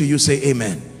speaking to you, say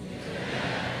amen.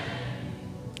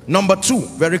 Number two,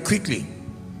 very quickly,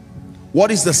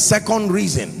 what is the second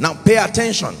reason? Now pay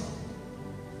attention.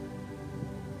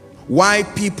 Why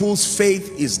people's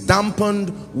faith is dampened,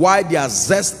 why their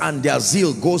zest and their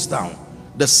zeal goes down.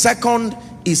 The second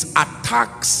is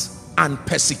attacks and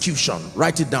persecution.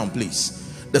 Write it down, please.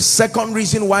 The second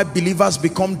reason why believers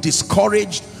become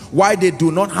discouraged, why they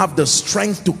do not have the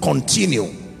strength to continue,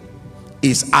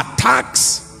 is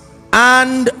attacks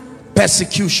and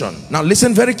persecution. Now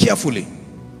listen very carefully.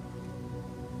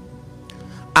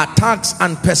 Attacks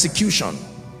and persecution,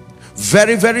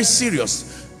 very, very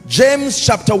serious. James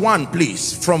chapter 1,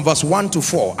 please, from verse 1 to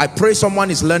 4. I pray someone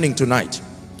is learning tonight.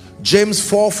 James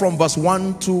 4 from verse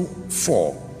 1 to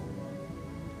 4.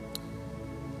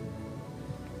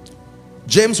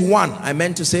 James 1, I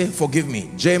meant to say, forgive me.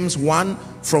 James 1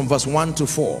 from verse 1 to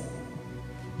 4.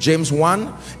 James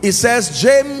 1, it says,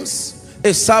 James,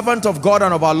 a servant of God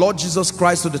and of our Lord Jesus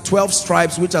Christ, to the 12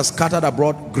 tribes which are scattered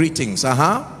abroad, greetings.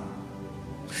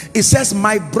 It says,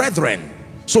 my brethren.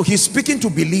 So he's speaking to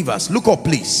believers. Look up,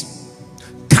 please.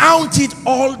 Count it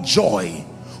all joy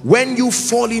when you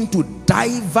fall into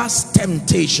diverse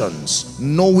temptations,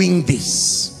 knowing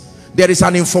this. There is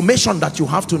an information that you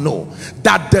have to know,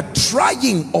 that the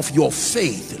trying of your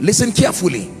faith, listen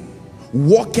carefully,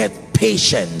 worketh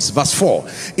patience. Verse 4,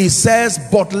 it says,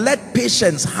 but let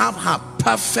patience have her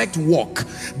perfect work,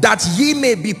 that ye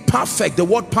may be perfect. The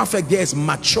word perfect there is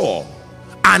mature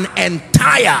and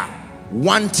entire,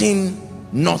 wanting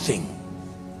nothing.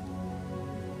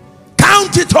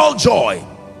 Count it all joy.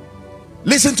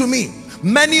 Listen to me.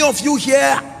 Many of you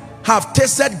here have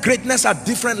tasted greatness at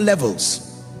different levels.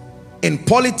 In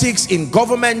politics, in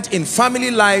government, in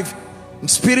family life, in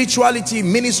spirituality,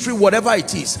 ministry, whatever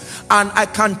it is. And I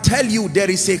can tell you, there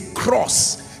is a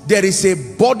cross, there is a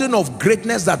burden of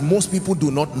greatness that most people do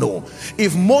not know.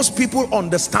 If most people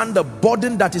understand the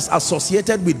burden that is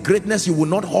associated with greatness, you will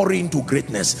not hurry into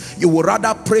greatness. You will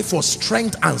rather pray for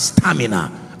strength and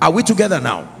stamina. Are we together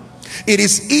now? It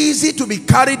is easy to be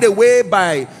carried away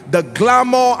by the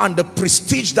glamour and the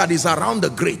prestige that is around the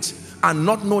great, and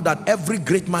not know that every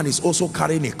great man is also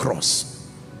carrying a cross.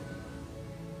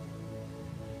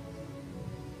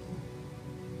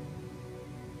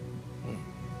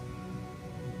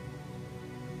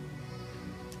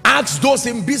 Ask those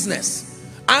in business,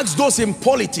 ask those in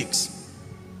politics.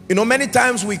 You know, many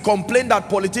times we complain that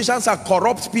politicians are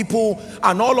corrupt people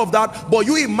and all of that, but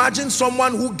you imagine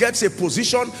someone who gets a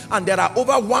position and there are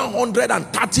over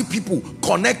 130 people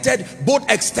connected, both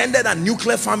extended and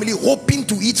nuclear family, hoping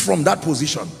to eat from that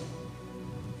position.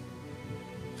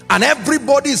 And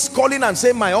everybody is calling and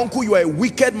saying, my uncle, you are a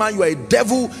wicked man, you are a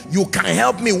devil, you can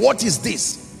help me, what is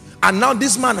this? And now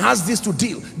this man has this to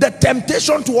deal. The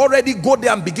temptation to already go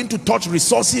there and begin to touch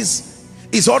resources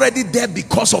is already there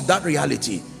because of that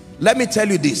reality. Let me tell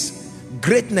you this,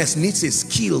 greatness needs a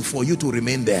skill for you to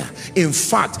remain there. In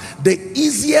fact, the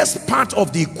easiest part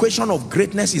of the equation of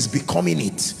greatness is becoming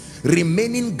it.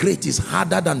 Remaining great is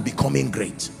harder than becoming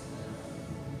great.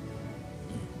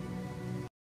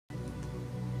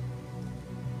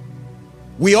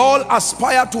 We all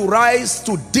aspire to rise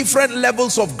to different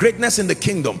levels of greatness in the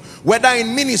kingdom. Whether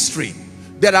in ministry,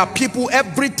 there are people,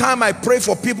 every time I pray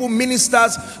for people,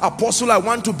 ministers, apostle, I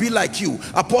want to be like you.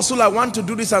 Apostle, I want to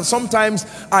do this. And sometimes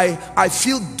I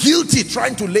feel guilty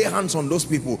trying to lay hands on those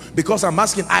people, because I'm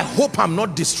asking, I hope I'm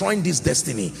not destroying this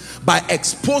destiny by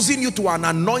exposing you to an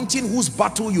anointing whose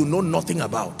battle you know nothing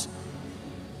about.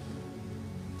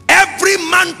 Every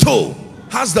mantle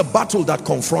has the battle that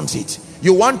confronts it.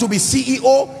 You want to be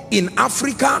CEO in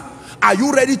Africa? Are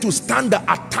you ready to stand the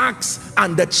attacks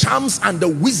and the charms and the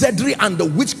wizardry and the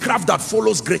witchcraft that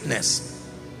follows greatness?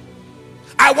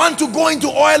 I want to go into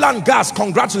oil and gas.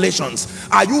 Congratulations.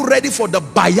 Are you ready for the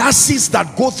biases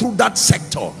that go through that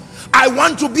sector? I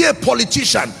want to be a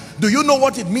politician. Do you know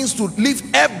what it means to live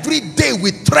every day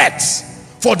with threats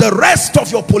for the rest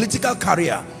of your political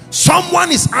career?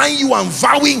 Someone is eyeing you and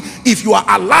vowing if you are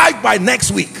alive by next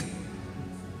week.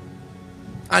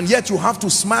 And yet you have to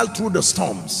smile through the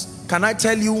storms. Can I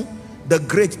tell you, the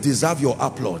great deserve your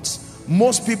applause.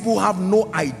 Most people have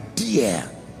no idea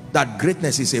that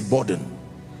greatness is a burden.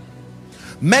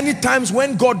 Many times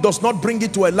when God does not bring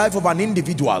it to a life of an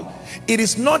individual, it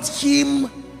is not him,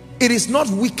 it is not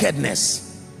wickedness.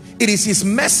 It is his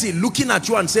mercy looking at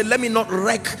you and say, let me not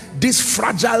wreck this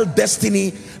fragile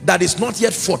destiny that is not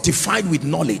yet fortified with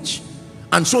knowledge.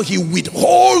 And so he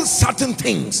withholds certain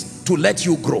things to let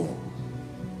you grow.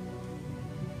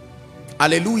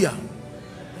 Hallelujah.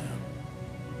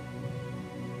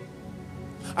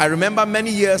 I remember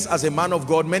many years as a man of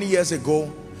God, many years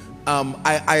ago,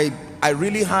 I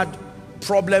really had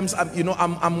problems.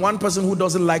 I'm one person who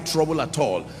doesn't like trouble at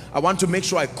all. I want to make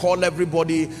sure I call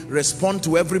everybody, respond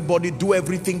to everybody, do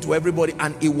everything to everybody,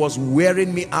 and it was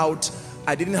wearing me out.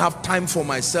 I didn't have time for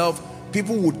myself.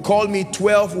 People would call me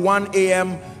 12, 1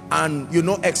 a.m. and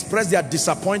express their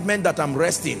disappointment that I'm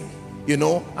resting,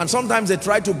 and sometimes they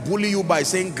try to bully you by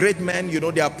saying, great men,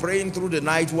 they are praying through the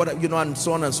night, and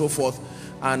so on and so forth.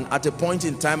 And at a point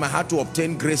in time, I had to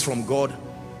obtain grace from God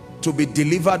to be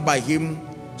delivered by him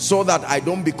so that I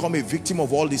don't become a victim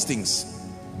of all these things.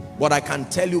 But I can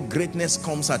tell you, greatness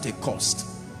comes at a cost.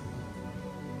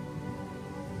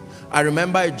 I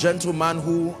remember a gentleman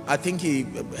who, I think he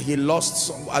lost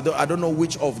some, I don't know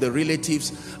which of the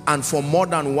relatives, and for more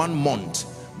than 1 month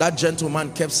that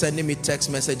gentleman kept sending me text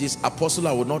messages, Apostle,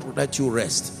 I will not let you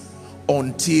rest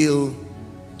until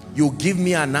you give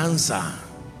me an answer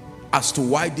as to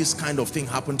why this kind of thing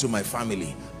happened to my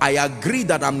family. I agree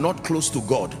that I'm not close to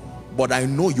God, but I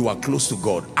know you are close to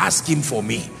God. Ask him for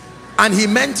me. And he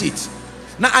meant it.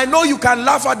 Now I know you can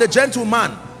laugh at the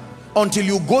gentleman until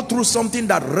you go through something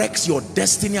that wrecks your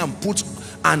destiny and puts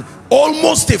an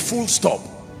almost a full stop.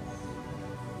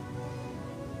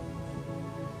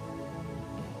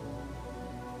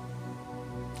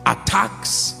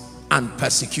 Attacks and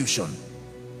persecution.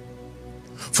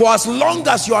 For as long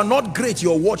as you are not great,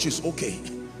 your watch is okay.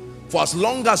 For as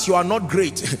long as you are not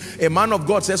great, a man of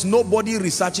God says nobody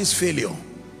researches failure.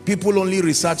 People only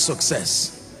research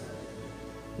success.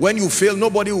 When you fail,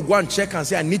 nobody will go and check and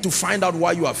say, I need to find out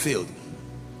why you have failed.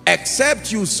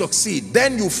 Except you succeed,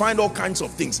 then you find all kinds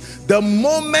of things. The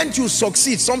moment you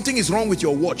succeed, something is wrong with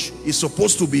your watch. It's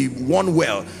supposed to be worn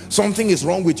well. Something is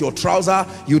wrong with your trouser.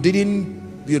 You didn't,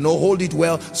 hold it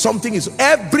well.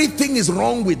 Everything is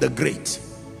wrong with the great.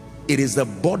 It is the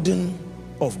burden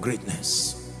of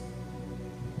greatness.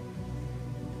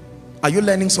 Are you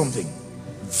learning something?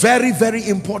 Very, very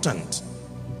important.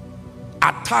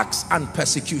 Attacks and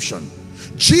persecution.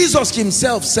 Jesus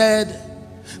himself said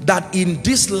that in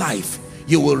this life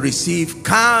you will receive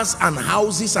cars and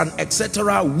houses and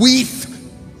etc.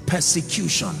 with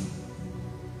persecution.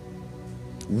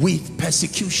 With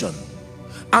persecution.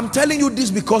 I'm telling you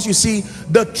this because you see,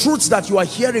 the truths that you are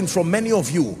hearing from many of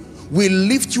you will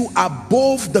lift you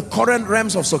above the current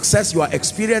realms of success you are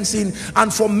experiencing,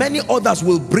 and for many others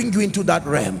will bring you into that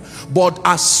realm. But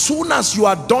as soon as you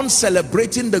are done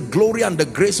celebrating the glory and the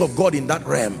grace of God in that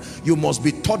realm, you must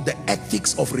be taught the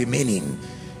ethics of remaining.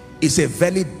 It's a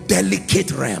very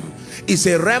delicate realm. It's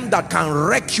a realm that can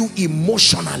wreck you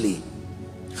emotionally.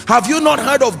 Have you not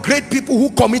heard of great people who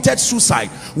committed suicide?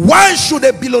 Why should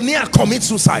a billionaire commit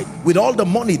suicide with all the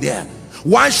money there?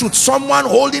 Why should someone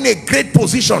holding a great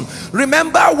position?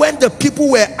 Remember when the people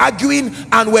were arguing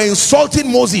and were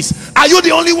insulting Moses? Are you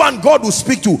the only one God will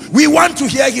speak to? We want to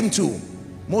hear him too.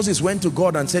 Moses went to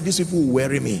God and said, these people will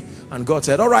weary me. And God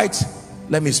said, all right,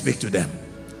 let me speak to them.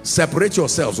 Separate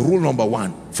yourselves. Rule number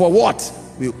 1. For what?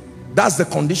 That's the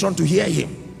condition to hear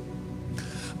him.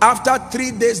 After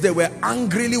 3 days, they were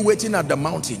angrily waiting at the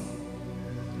mountain.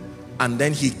 And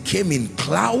then he came in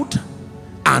cloud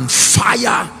and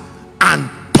fire and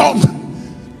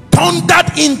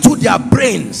thundered into their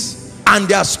brains and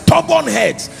their stubborn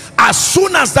heads. As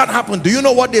soon as that happened, do you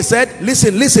know what they said?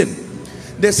 Listen.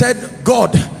 They said,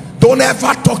 God, don't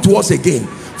ever talk to us again.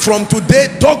 From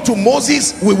today, talk to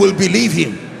Moses, we will believe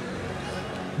him.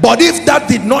 But if that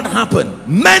did not happen,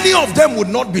 many of them would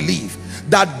not believe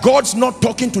that God's not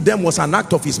talking to them was an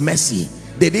act of his mercy.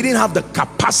 They didn't have the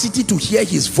capacity to hear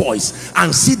his voice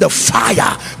and see the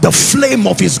fire, the flame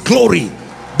of his glory.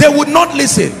 They would not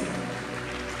listen.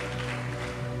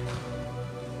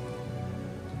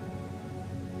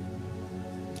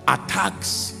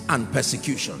 Attacks and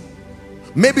persecution.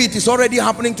 Maybe it is already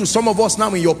happening to some of us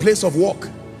now in your place of work.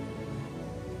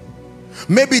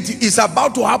 Maybe it is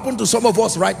about to happen to some of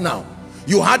us right now.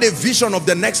 You had a vision of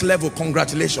the next level.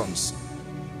 Congratulations.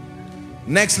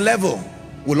 Next level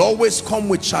will always come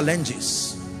with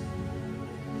challenges.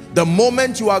 The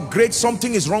moment you are great,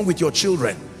 something is wrong with your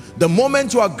children. The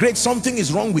moment you are great, something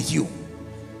is wrong with you.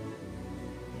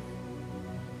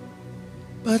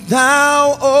 But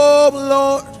thou, O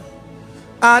Lord,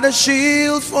 are the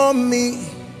shield for me,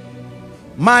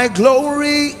 my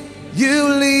glory, you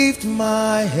lift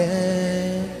my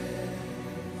head.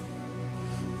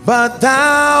 But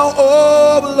thou,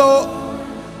 O Lord,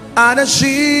 art a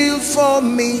shield for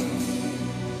me,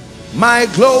 my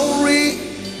glory,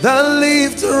 the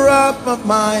lifter up of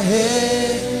my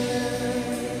head.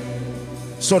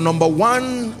 So number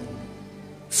one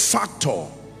factor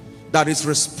that is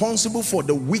responsible for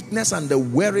the weakness and the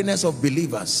weariness of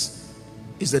believers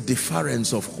is the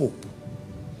difference of hope,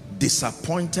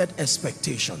 disappointed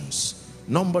expectations.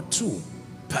 Number two,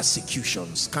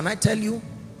 persecutions. Can I tell you,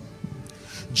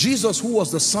 Jesus, who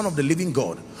was the Son of the living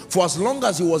God, for as long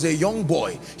as he was a young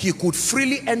boy, he could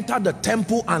freely enter the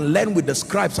temple and learn with the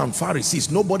scribes and Pharisees.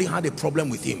 Nobody had a problem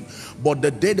with him. But the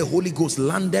day the Holy Ghost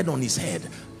landed on his head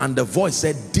and the voice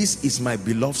said, "This is my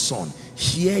beloved Son,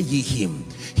 hear ye him,"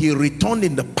 he returned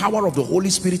in the power of the Holy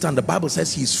Spirit, and the Bible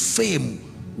says his fame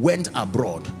went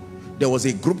abroad. There was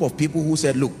a group of people who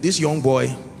said, "Look, this young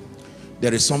boy,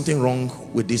 there is something wrong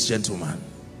with this gentleman.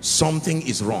 Something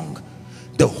is wrong.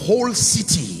 The whole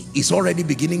city is already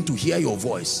beginning to hear your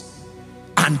voice."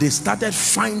 And they started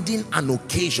finding an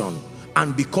occasion,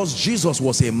 and because Jesus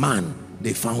was a man,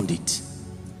 they found it.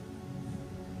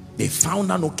 They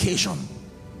found an occasion.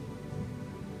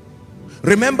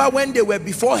 Remember when they were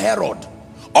before Herod,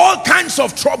 all kinds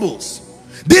of troubles.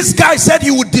 This guy said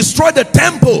he would destroy the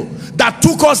temple that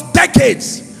took us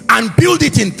decades and build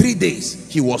it in 3 days.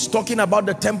 He was talking about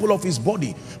the temple of his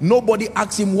body. Nobody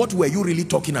asked him, "What were you really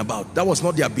talking about?" That was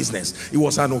not their business. It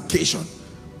was an occasion.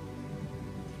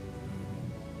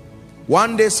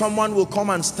 One day someone will come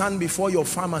and stand before your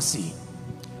pharmacy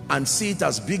and see it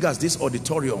as big as this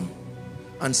auditorium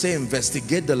and say,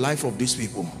 "Investigate the life of these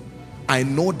people. I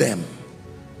know them.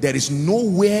 There is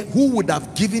nowhere who would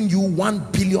have given you 1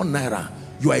 billion naira.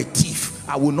 You are a thief.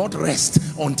 I will not rest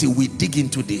until we dig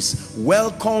into this."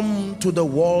 Welcome to the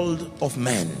world of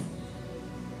men.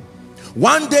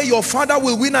 One day your father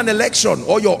will win an election,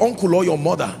 or your uncle or your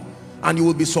mother, and you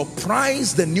will be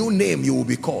surprised the new name you will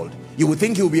be called. You will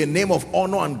think it will be a name of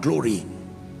honor and glory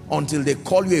until they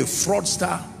call you a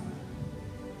fraudster.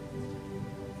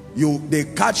 They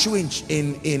catch you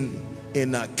in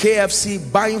KFC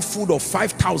buying food of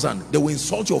 5,000. They will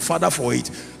insult your father for it.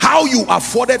 How you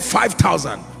afforded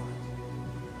 5,000?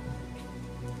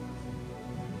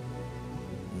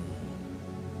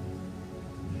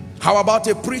 How about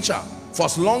a preacher? For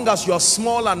as long as you are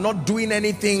small and not doing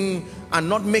anything and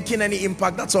not making any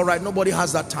impact, that's all right. Nobody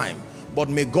has that time. But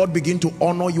may God begin to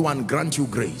honor you and grant you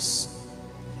grace.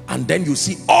 And then you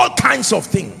see all kinds of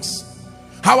things.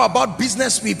 How about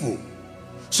business people?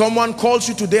 Someone calls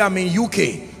you today, I'm in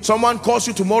UK. Someone calls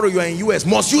you tomorrow, you are in US.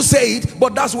 Must you say it?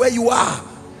 But that's where you are.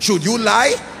 Should you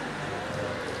lie?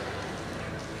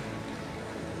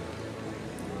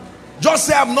 Just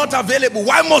say I'm not available.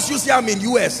 Why must you say I'm in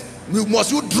US?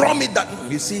 Must you drum it that?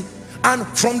 You see? And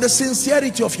from the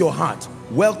sincerity of your heart,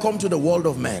 welcome to the world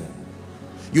of men.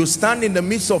 You stand in the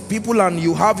midst of people and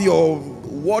you have your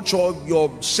watch or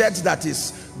your shirt that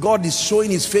is, God is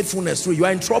showing his faithfulness through. You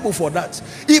are in trouble for that.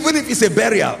 Even if it's a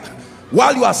burial,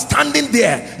 while you are standing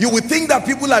there, you will think that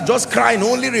people are just crying,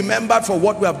 only remembered for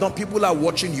what we have done. People are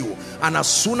watching you, and as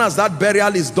soon as that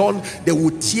burial is done, they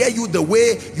will tear you the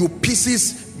way you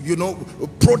pieces, you know,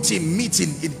 protein meat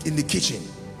in the kitchen.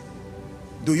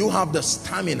 Do you have the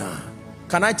stamina?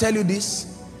 Can I tell you this?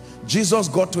 Jesus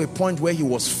got to a point where he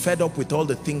was fed up with all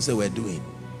the things they were doing.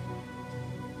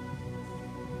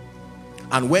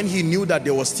 And when he knew that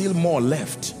there was still more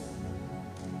left,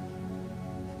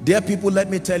 dear people, let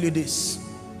me tell you this.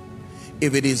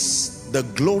 If it is the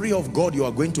glory of God you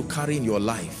are going to carry in your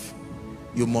life,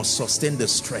 you must sustain the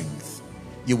strength.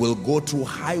 You will go through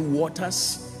high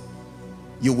waters.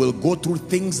 You will go through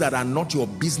things that are not your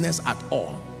business at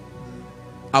all.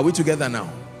 Are we together now?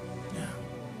 Yeah.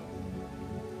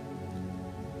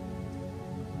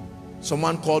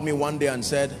 Someone called me one day and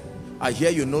said, "I hear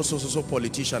you know so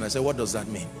politician." I said, "What does that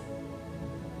mean?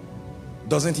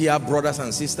 Doesn't he have brothers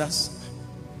and sisters?"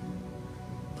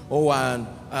 "Oh, and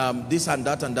this and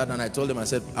that and that." And I told him, I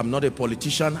said, "I'm not a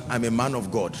politician. I'm a man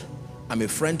of God. I'm a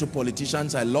friend to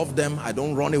politicians. I love them. I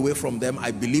don't run away from them.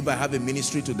 I believe I have a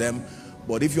ministry to them.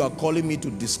 But if you are calling me to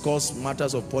discuss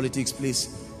matters of politics, please,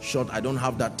 short, I don't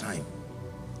have that time."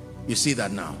 You see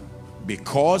that now?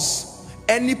 Because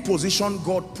any position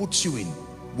God puts you in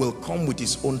will come with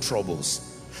his own troubles.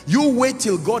 You wait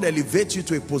till God elevates you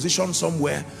to a position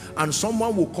somewhere, and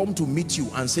someone will come to meet you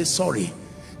and say, "Sorry,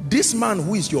 this man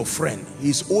who is your friend,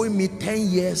 he's owing me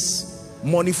 10 years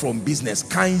money from business.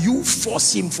 Can you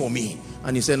force him for me?"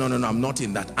 And you say, no, I'm not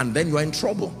in that. And then you are in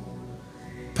trouble.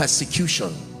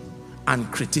 Persecution.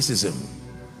 and criticism.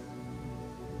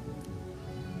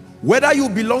 Whether you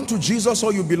belong to Jesus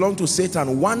or you belong to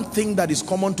Satan, one thing that is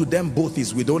common to them both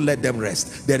is we don't let them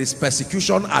rest. There is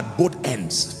persecution at both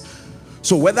ends.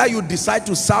 So whether you decide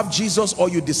to serve Jesus or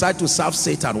you decide to serve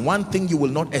Satan, one thing you will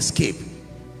not escape,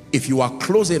 if you are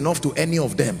close enough to any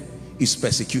of them, is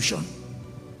persecution.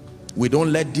 We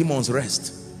don't let demons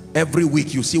rest. Every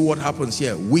week you see what happens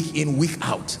here, week in, week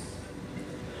out.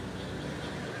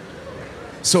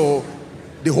 So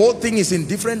the whole thing is in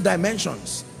different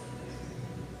dimensions.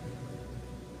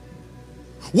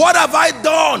 What have I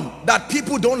done that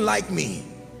people don't like me?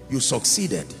 You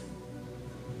succeeded.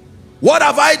 What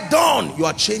have I done? You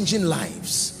are changing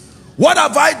lives. What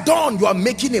have I done? You are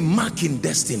making a mark in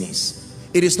destinies.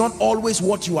 It is not always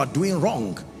what you are doing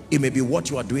wrong. It may be what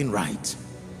you are doing right.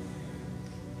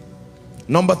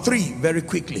 Number 3, very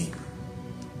quickly.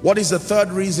 What is the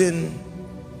third reason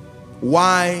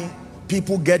why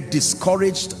people get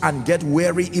discouraged and get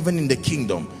weary even in the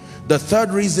kingdom? The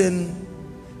third reason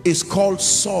is called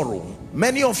sorrow.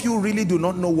 Many of you really do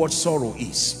not know what sorrow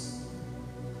is.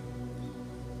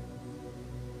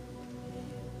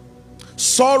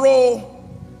 Sorrow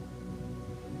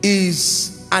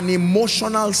is an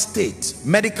emotional state.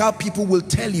 Medical people will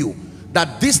tell you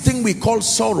that this thing we call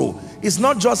sorrow is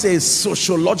not just a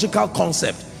sociological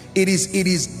concept. It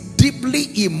is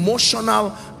deeply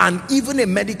emotional and even a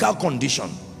medical condition.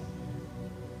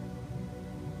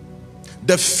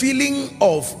 The feeling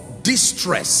of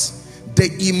distress,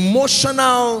 the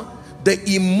emotional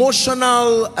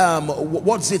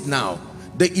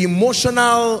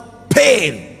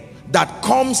pain that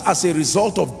comes as a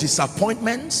result of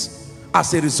disappointments,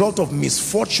 as a result of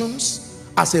misfortunes,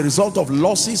 as a result of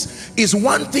losses. Is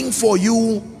one thing for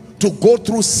you to go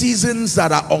through seasons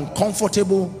that are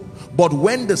uncomfortable, but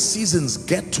when the seasons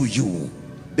get to you,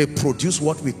 they produce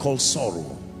what we call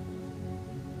sorrow.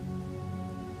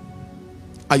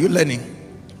 Are you learning?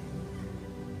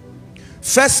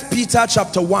 1 Peter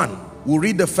chapter 1, we'll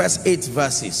read the first 8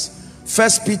 verses. 1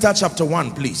 Peter chapter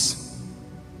 1, please.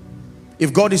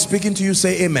 If God is speaking to you,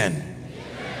 say amen.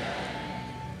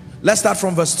 Amen. Let's start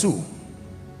from verse 2.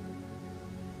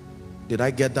 Did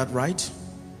I get that right?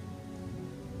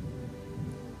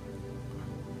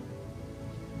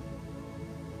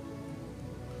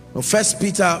 No, 1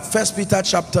 Peter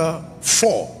chapter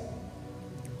 4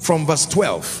 from verse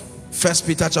 12. 1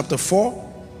 Peter chapter 4.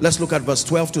 Let's look at verse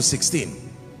 12 to 16.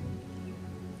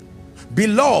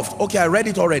 Beloved, okay, I read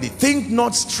it already. Think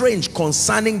not strange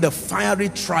concerning the fiery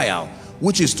trial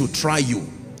which is to try you,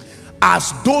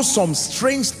 as though some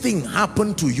strange thing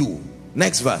happened to you.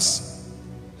 Next verse.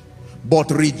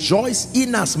 But rejoice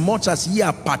inasmuch as ye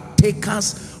are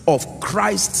partakers of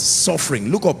Christ's suffering.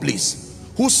 Look up, please.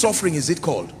 Whose suffering is it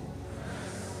called?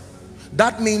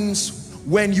 That means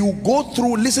when you go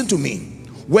through, listen to me,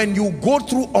 when you go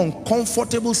through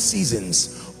uncomfortable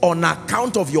seasons on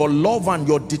account of your love and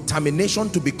your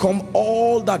determination to become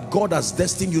all that God has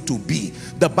destined you to be,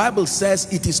 the Bible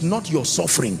says it is not your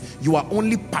suffering. You are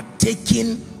only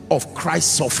partaking of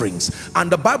Christ's sufferings.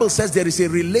 And the Bible says there is a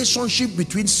relationship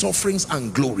between sufferings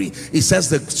and glory. It says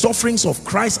the sufferings of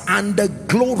Christ and the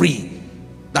glory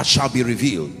that shall be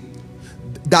revealed,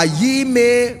 that ye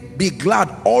may be glad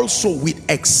also with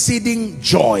exceeding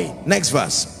joy. Next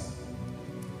verse.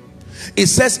 It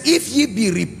says, if ye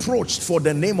be reproached for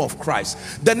the name of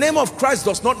Christ. The name of Christ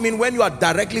does not mean when you are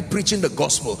directly preaching the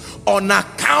gospel, on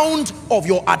account of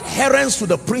your adherence to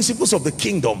the principles of the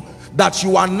kingdom, that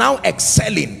you are now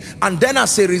excelling, and then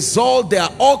as a result there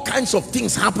are all kinds of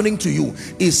things happening to you.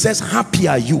 It says, happy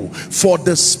are you, for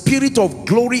the spirit of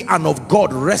glory and of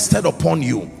God rested upon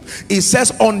you. It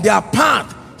says, on their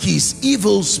part he is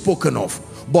evil spoken of,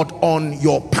 but on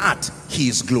your part he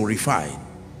is glorified.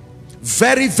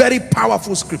 Very, very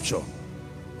powerful scripture.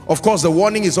 Of course, the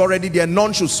warning is already there.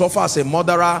 None should suffer as a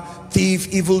murderer,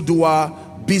 thief, evildoer,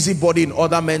 busybody in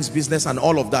other men's business, and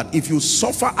all of that. If you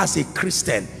suffer as a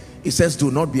Christian, it says,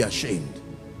 do not be ashamed.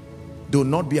 Do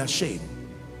not be ashamed.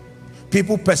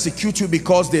 People persecute you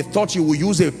because they thought you will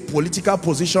use a political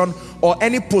position or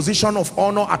any position of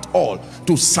honor at all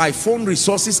to siphon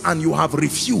resources, and you have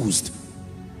refused.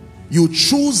 You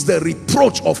choose the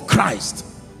reproach of Christ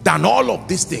than all of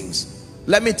these things.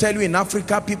 Let me tell you, in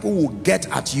Africa, people will get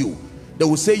at you. They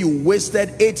will say you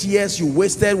wasted 8 years, you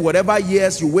wasted whatever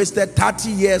years, you wasted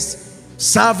 30 years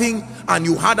serving, and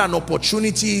you had an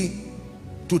opportunity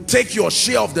to take your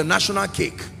share of the national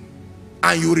cake,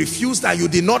 and you refused, and you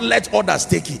did not let others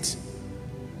take it.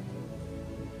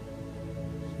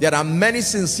 There are many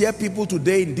sincere people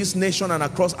today in this nation and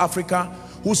across Africa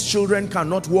whose children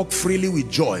cannot walk freely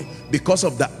with joy because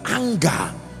of the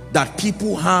anger that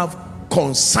people have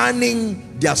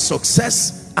concerning their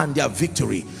success and their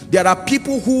victory. There are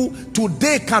people who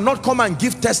today cannot come and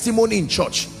give testimony in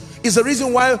church. It's the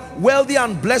reason why wealthy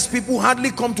and blessed people hardly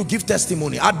come to give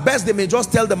testimony. At best, they may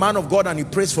just tell the man of God and he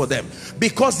prays for them,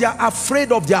 because they are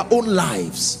afraid of their own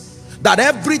lives. That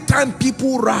every time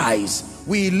people rise,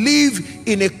 we live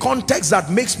in a context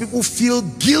that makes people feel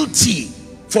guilty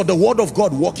for the word of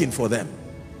God working for them.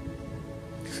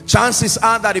 Chances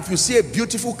are that if you see a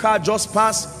beautiful car just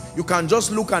pass, you can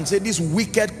just look and say, these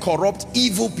wicked, corrupt,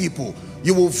 evil people.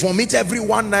 You will vomit every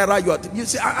 1 naira. You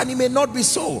say, and it may not be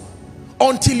so,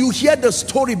 until you hear the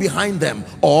story behind them,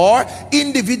 or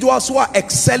individuals who are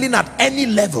excelling at any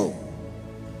level.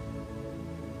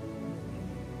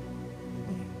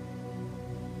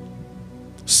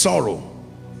 Sorrow.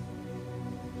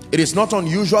 It is not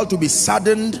unusual to be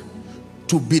saddened,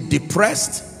 to be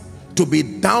depressed, to be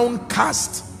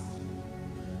downcast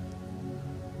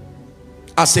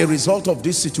as a result of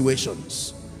these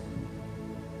situations.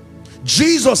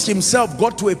 Jesus himself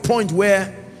got to a point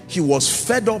where he was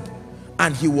fed up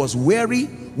and he was weary.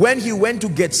 When he went to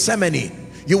Gethsemane,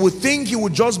 you would think he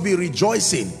would just be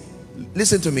rejoicing.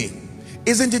 Listen to me.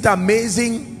 Isn't it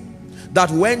amazing that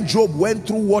when Job went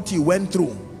through what he went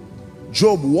through,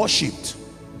 Job worshipped?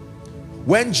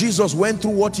 When Jesus went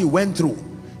through what he went through,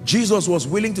 Jesus was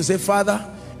willing to say, Father,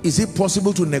 is it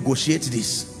possible to negotiate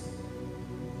this?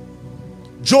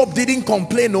 Job didn't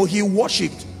complain, no, he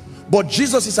worshipped. But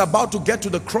Jesus is about to get to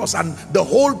the cross, and the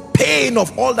whole pain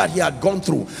of all that he had gone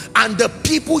through, and the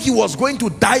people he was going to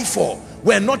die for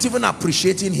were not even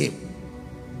appreciating him.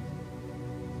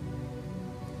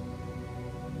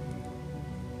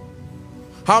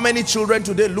 How many children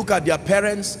today look at their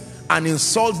parents and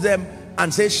insult them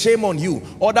and say, shame on you?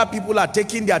 Other people are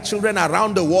taking their children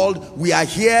around the world. We are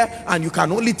here and you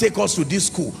can only take us to this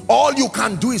school. All you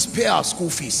can do is pay our school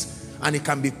fees. And it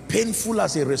can be painful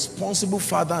as a responsible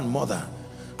father and mother.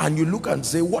 And you look and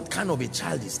say, what kind of a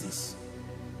child is this?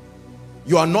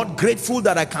 You are not grateful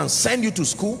that I can send you to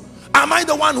school? Am I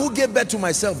the one who gave birth to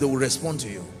myself? They will respond to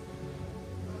you.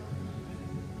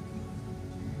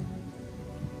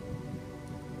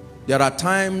 There are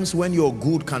times when your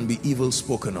good can be evil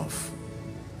spoken of.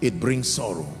 It brings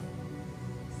sorrow.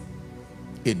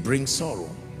 It brings sorrow.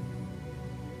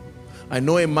 I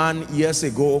know a man years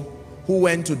ago who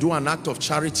went to do an act of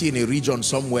charity in a region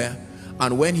somewhere,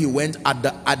 and when he went, at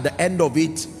the end of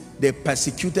it, they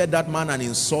persecuted that man and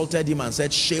insulted him and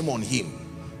said, shame on him,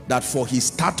 that for his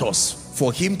status,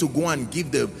 for him to go and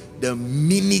give the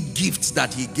mini gifts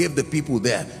that he gave the people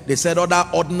there, they said other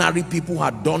ordinary people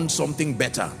had done something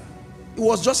better. It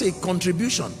was just a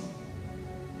contribution.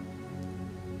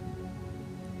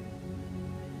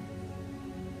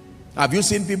 Have you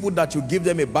seen people that you give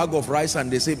them a bag of rice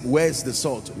and they say, where is the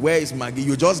salt? Where is Maggie?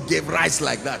 You just gave rice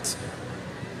like that.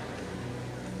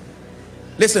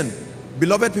 Listen,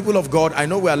 beloved people of God, I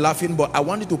know we are laughing, but I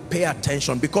want you to pay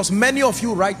attention, because many of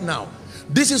you right now,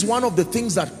 this is one of the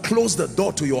things that closed the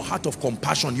door to your heart of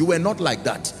compassion. You were not like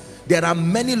that. There are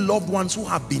many loved ones who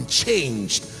have been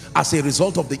changed as a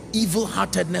result of the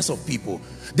evil-heartedness of people.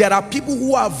 There are people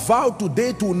who have vowed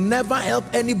today to never help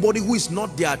anybody who is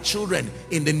not their children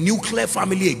in the nuclear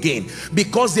family again,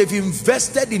 because they've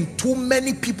invested in too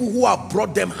many people who have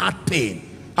brought them heart pain.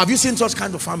 Have you seen such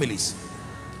kind of families?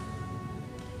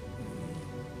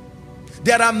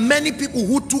 There are many people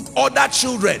who took other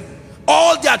children.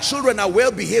 All their children are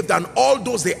well behaved, and all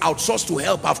those they outsourced to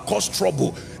help have caused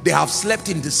trouble. They have slept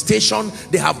in the station.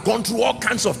 They have gone through all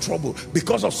kinds of trouble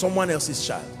because of someone else's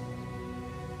child.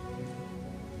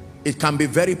 It can be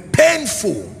very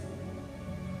painful.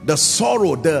 The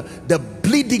sorrow, the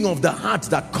bleeding of the heart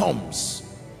that comes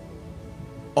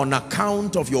on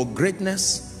account of your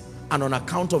greatness and on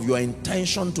account of your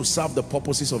intention to serve the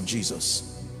purposes of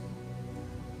Jesus.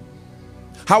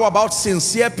 How about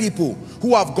sincere people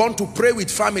who have gone to pray with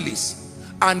families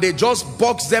and they just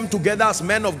box them together as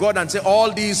men of God and say,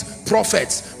 all these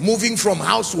prophets moving from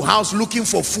house to house looking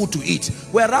for food to eat,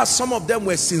 whereas some of them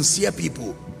were sincere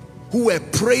people who were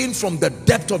praying from the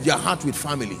depth of their heart with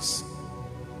families.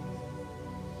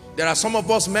 There are some of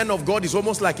us men of God, is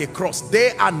almost like a cross,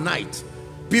 day and night.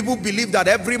 People believe that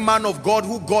every man of God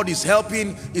who God is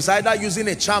helping is either using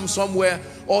a charm somewhere,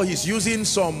 or he's using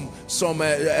some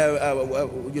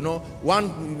you know,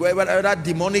 whether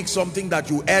demonic something that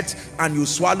you ate and you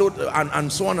swallowed,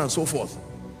 and so on and so forth.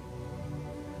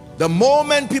 The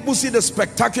moment people see the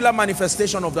spectacular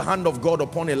manifestation of the hand of God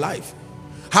upon a life,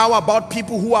 how about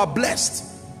people who are blessed?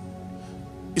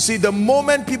 You see, the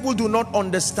moment people do not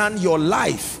understand your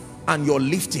life and your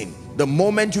lifting, the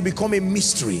moment you become a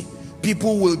mystery,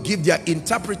 People will give their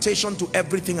interpretation to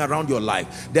everything around your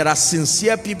life. There are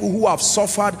sincere people who have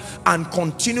suffered and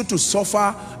continue to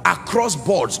suffer across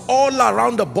boards all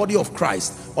around the body of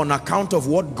Christ on account of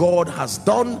what God has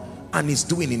done and is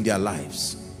doing in their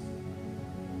lives.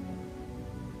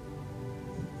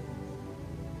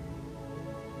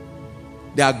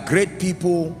 There are great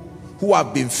people who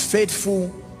have been faithful,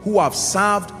 who have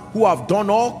served, who have done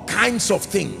all kinds of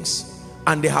things,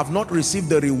 and they have not received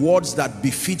the rewards that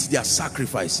befit their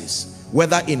sacrifices.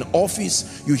 Whether in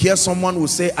office, you hear someone who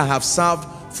say, I have served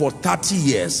for 30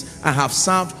 years, I have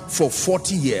served for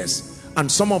 40 years,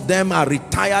 and some of them are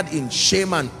retired in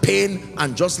shame and pain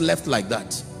and just left like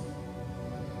that.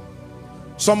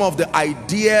 Some of the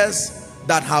ideas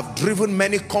that have driven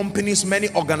many companies, many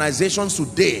organizations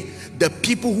today, the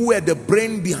people who were the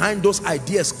brain behind those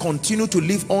ideas continue to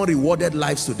live unrewarded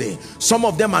lives today. Some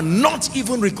of them are not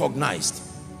even recognized.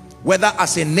 Whether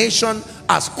as a nation,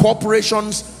 as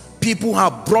corporations, people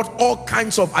have brought all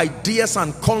kinds of ideas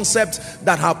and concepts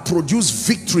that have produced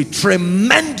victory,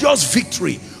 tremendous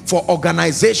victory for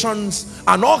organizations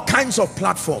and all kinds of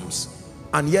platforms.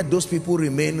 And yet those people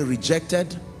remain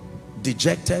rejected,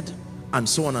 dejected, and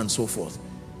so on and so forth.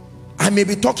 I may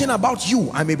be talking about you,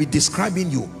 I may be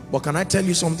describing you, but can I tell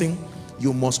you something?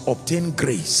 You must obtain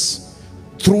grace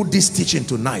through this teaching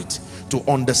tonight to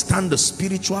understand the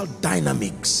spiritual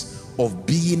dynamics of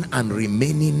being and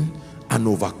remaining an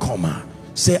overcomer.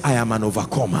 Say, I am an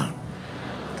overcomer.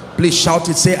 Please shout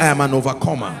it. Say, I am an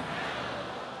overcomer.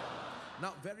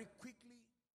 Now, very quickly.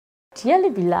 Dearly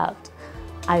beloved,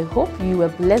 I hope you were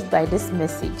blessed by this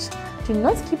message. Do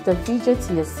not keep the video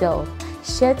to yourself.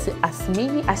 Share to as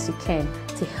many as you can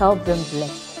to help them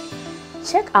bless.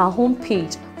 Check our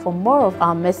homepage for more of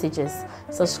our messages.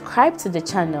 Subscribe to the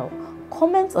channel,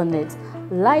 comment on it,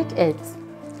 like it.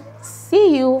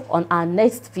 See you on our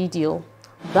next video.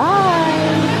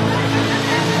 Bye.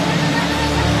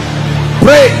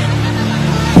 Pray,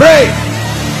 pray,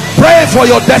 pray for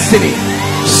your destiny.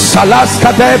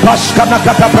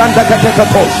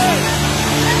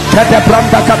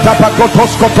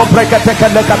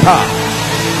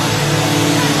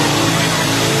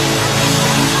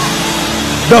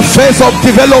 The phase of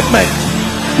development.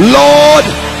 Lord,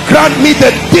 grant me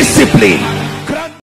the discipline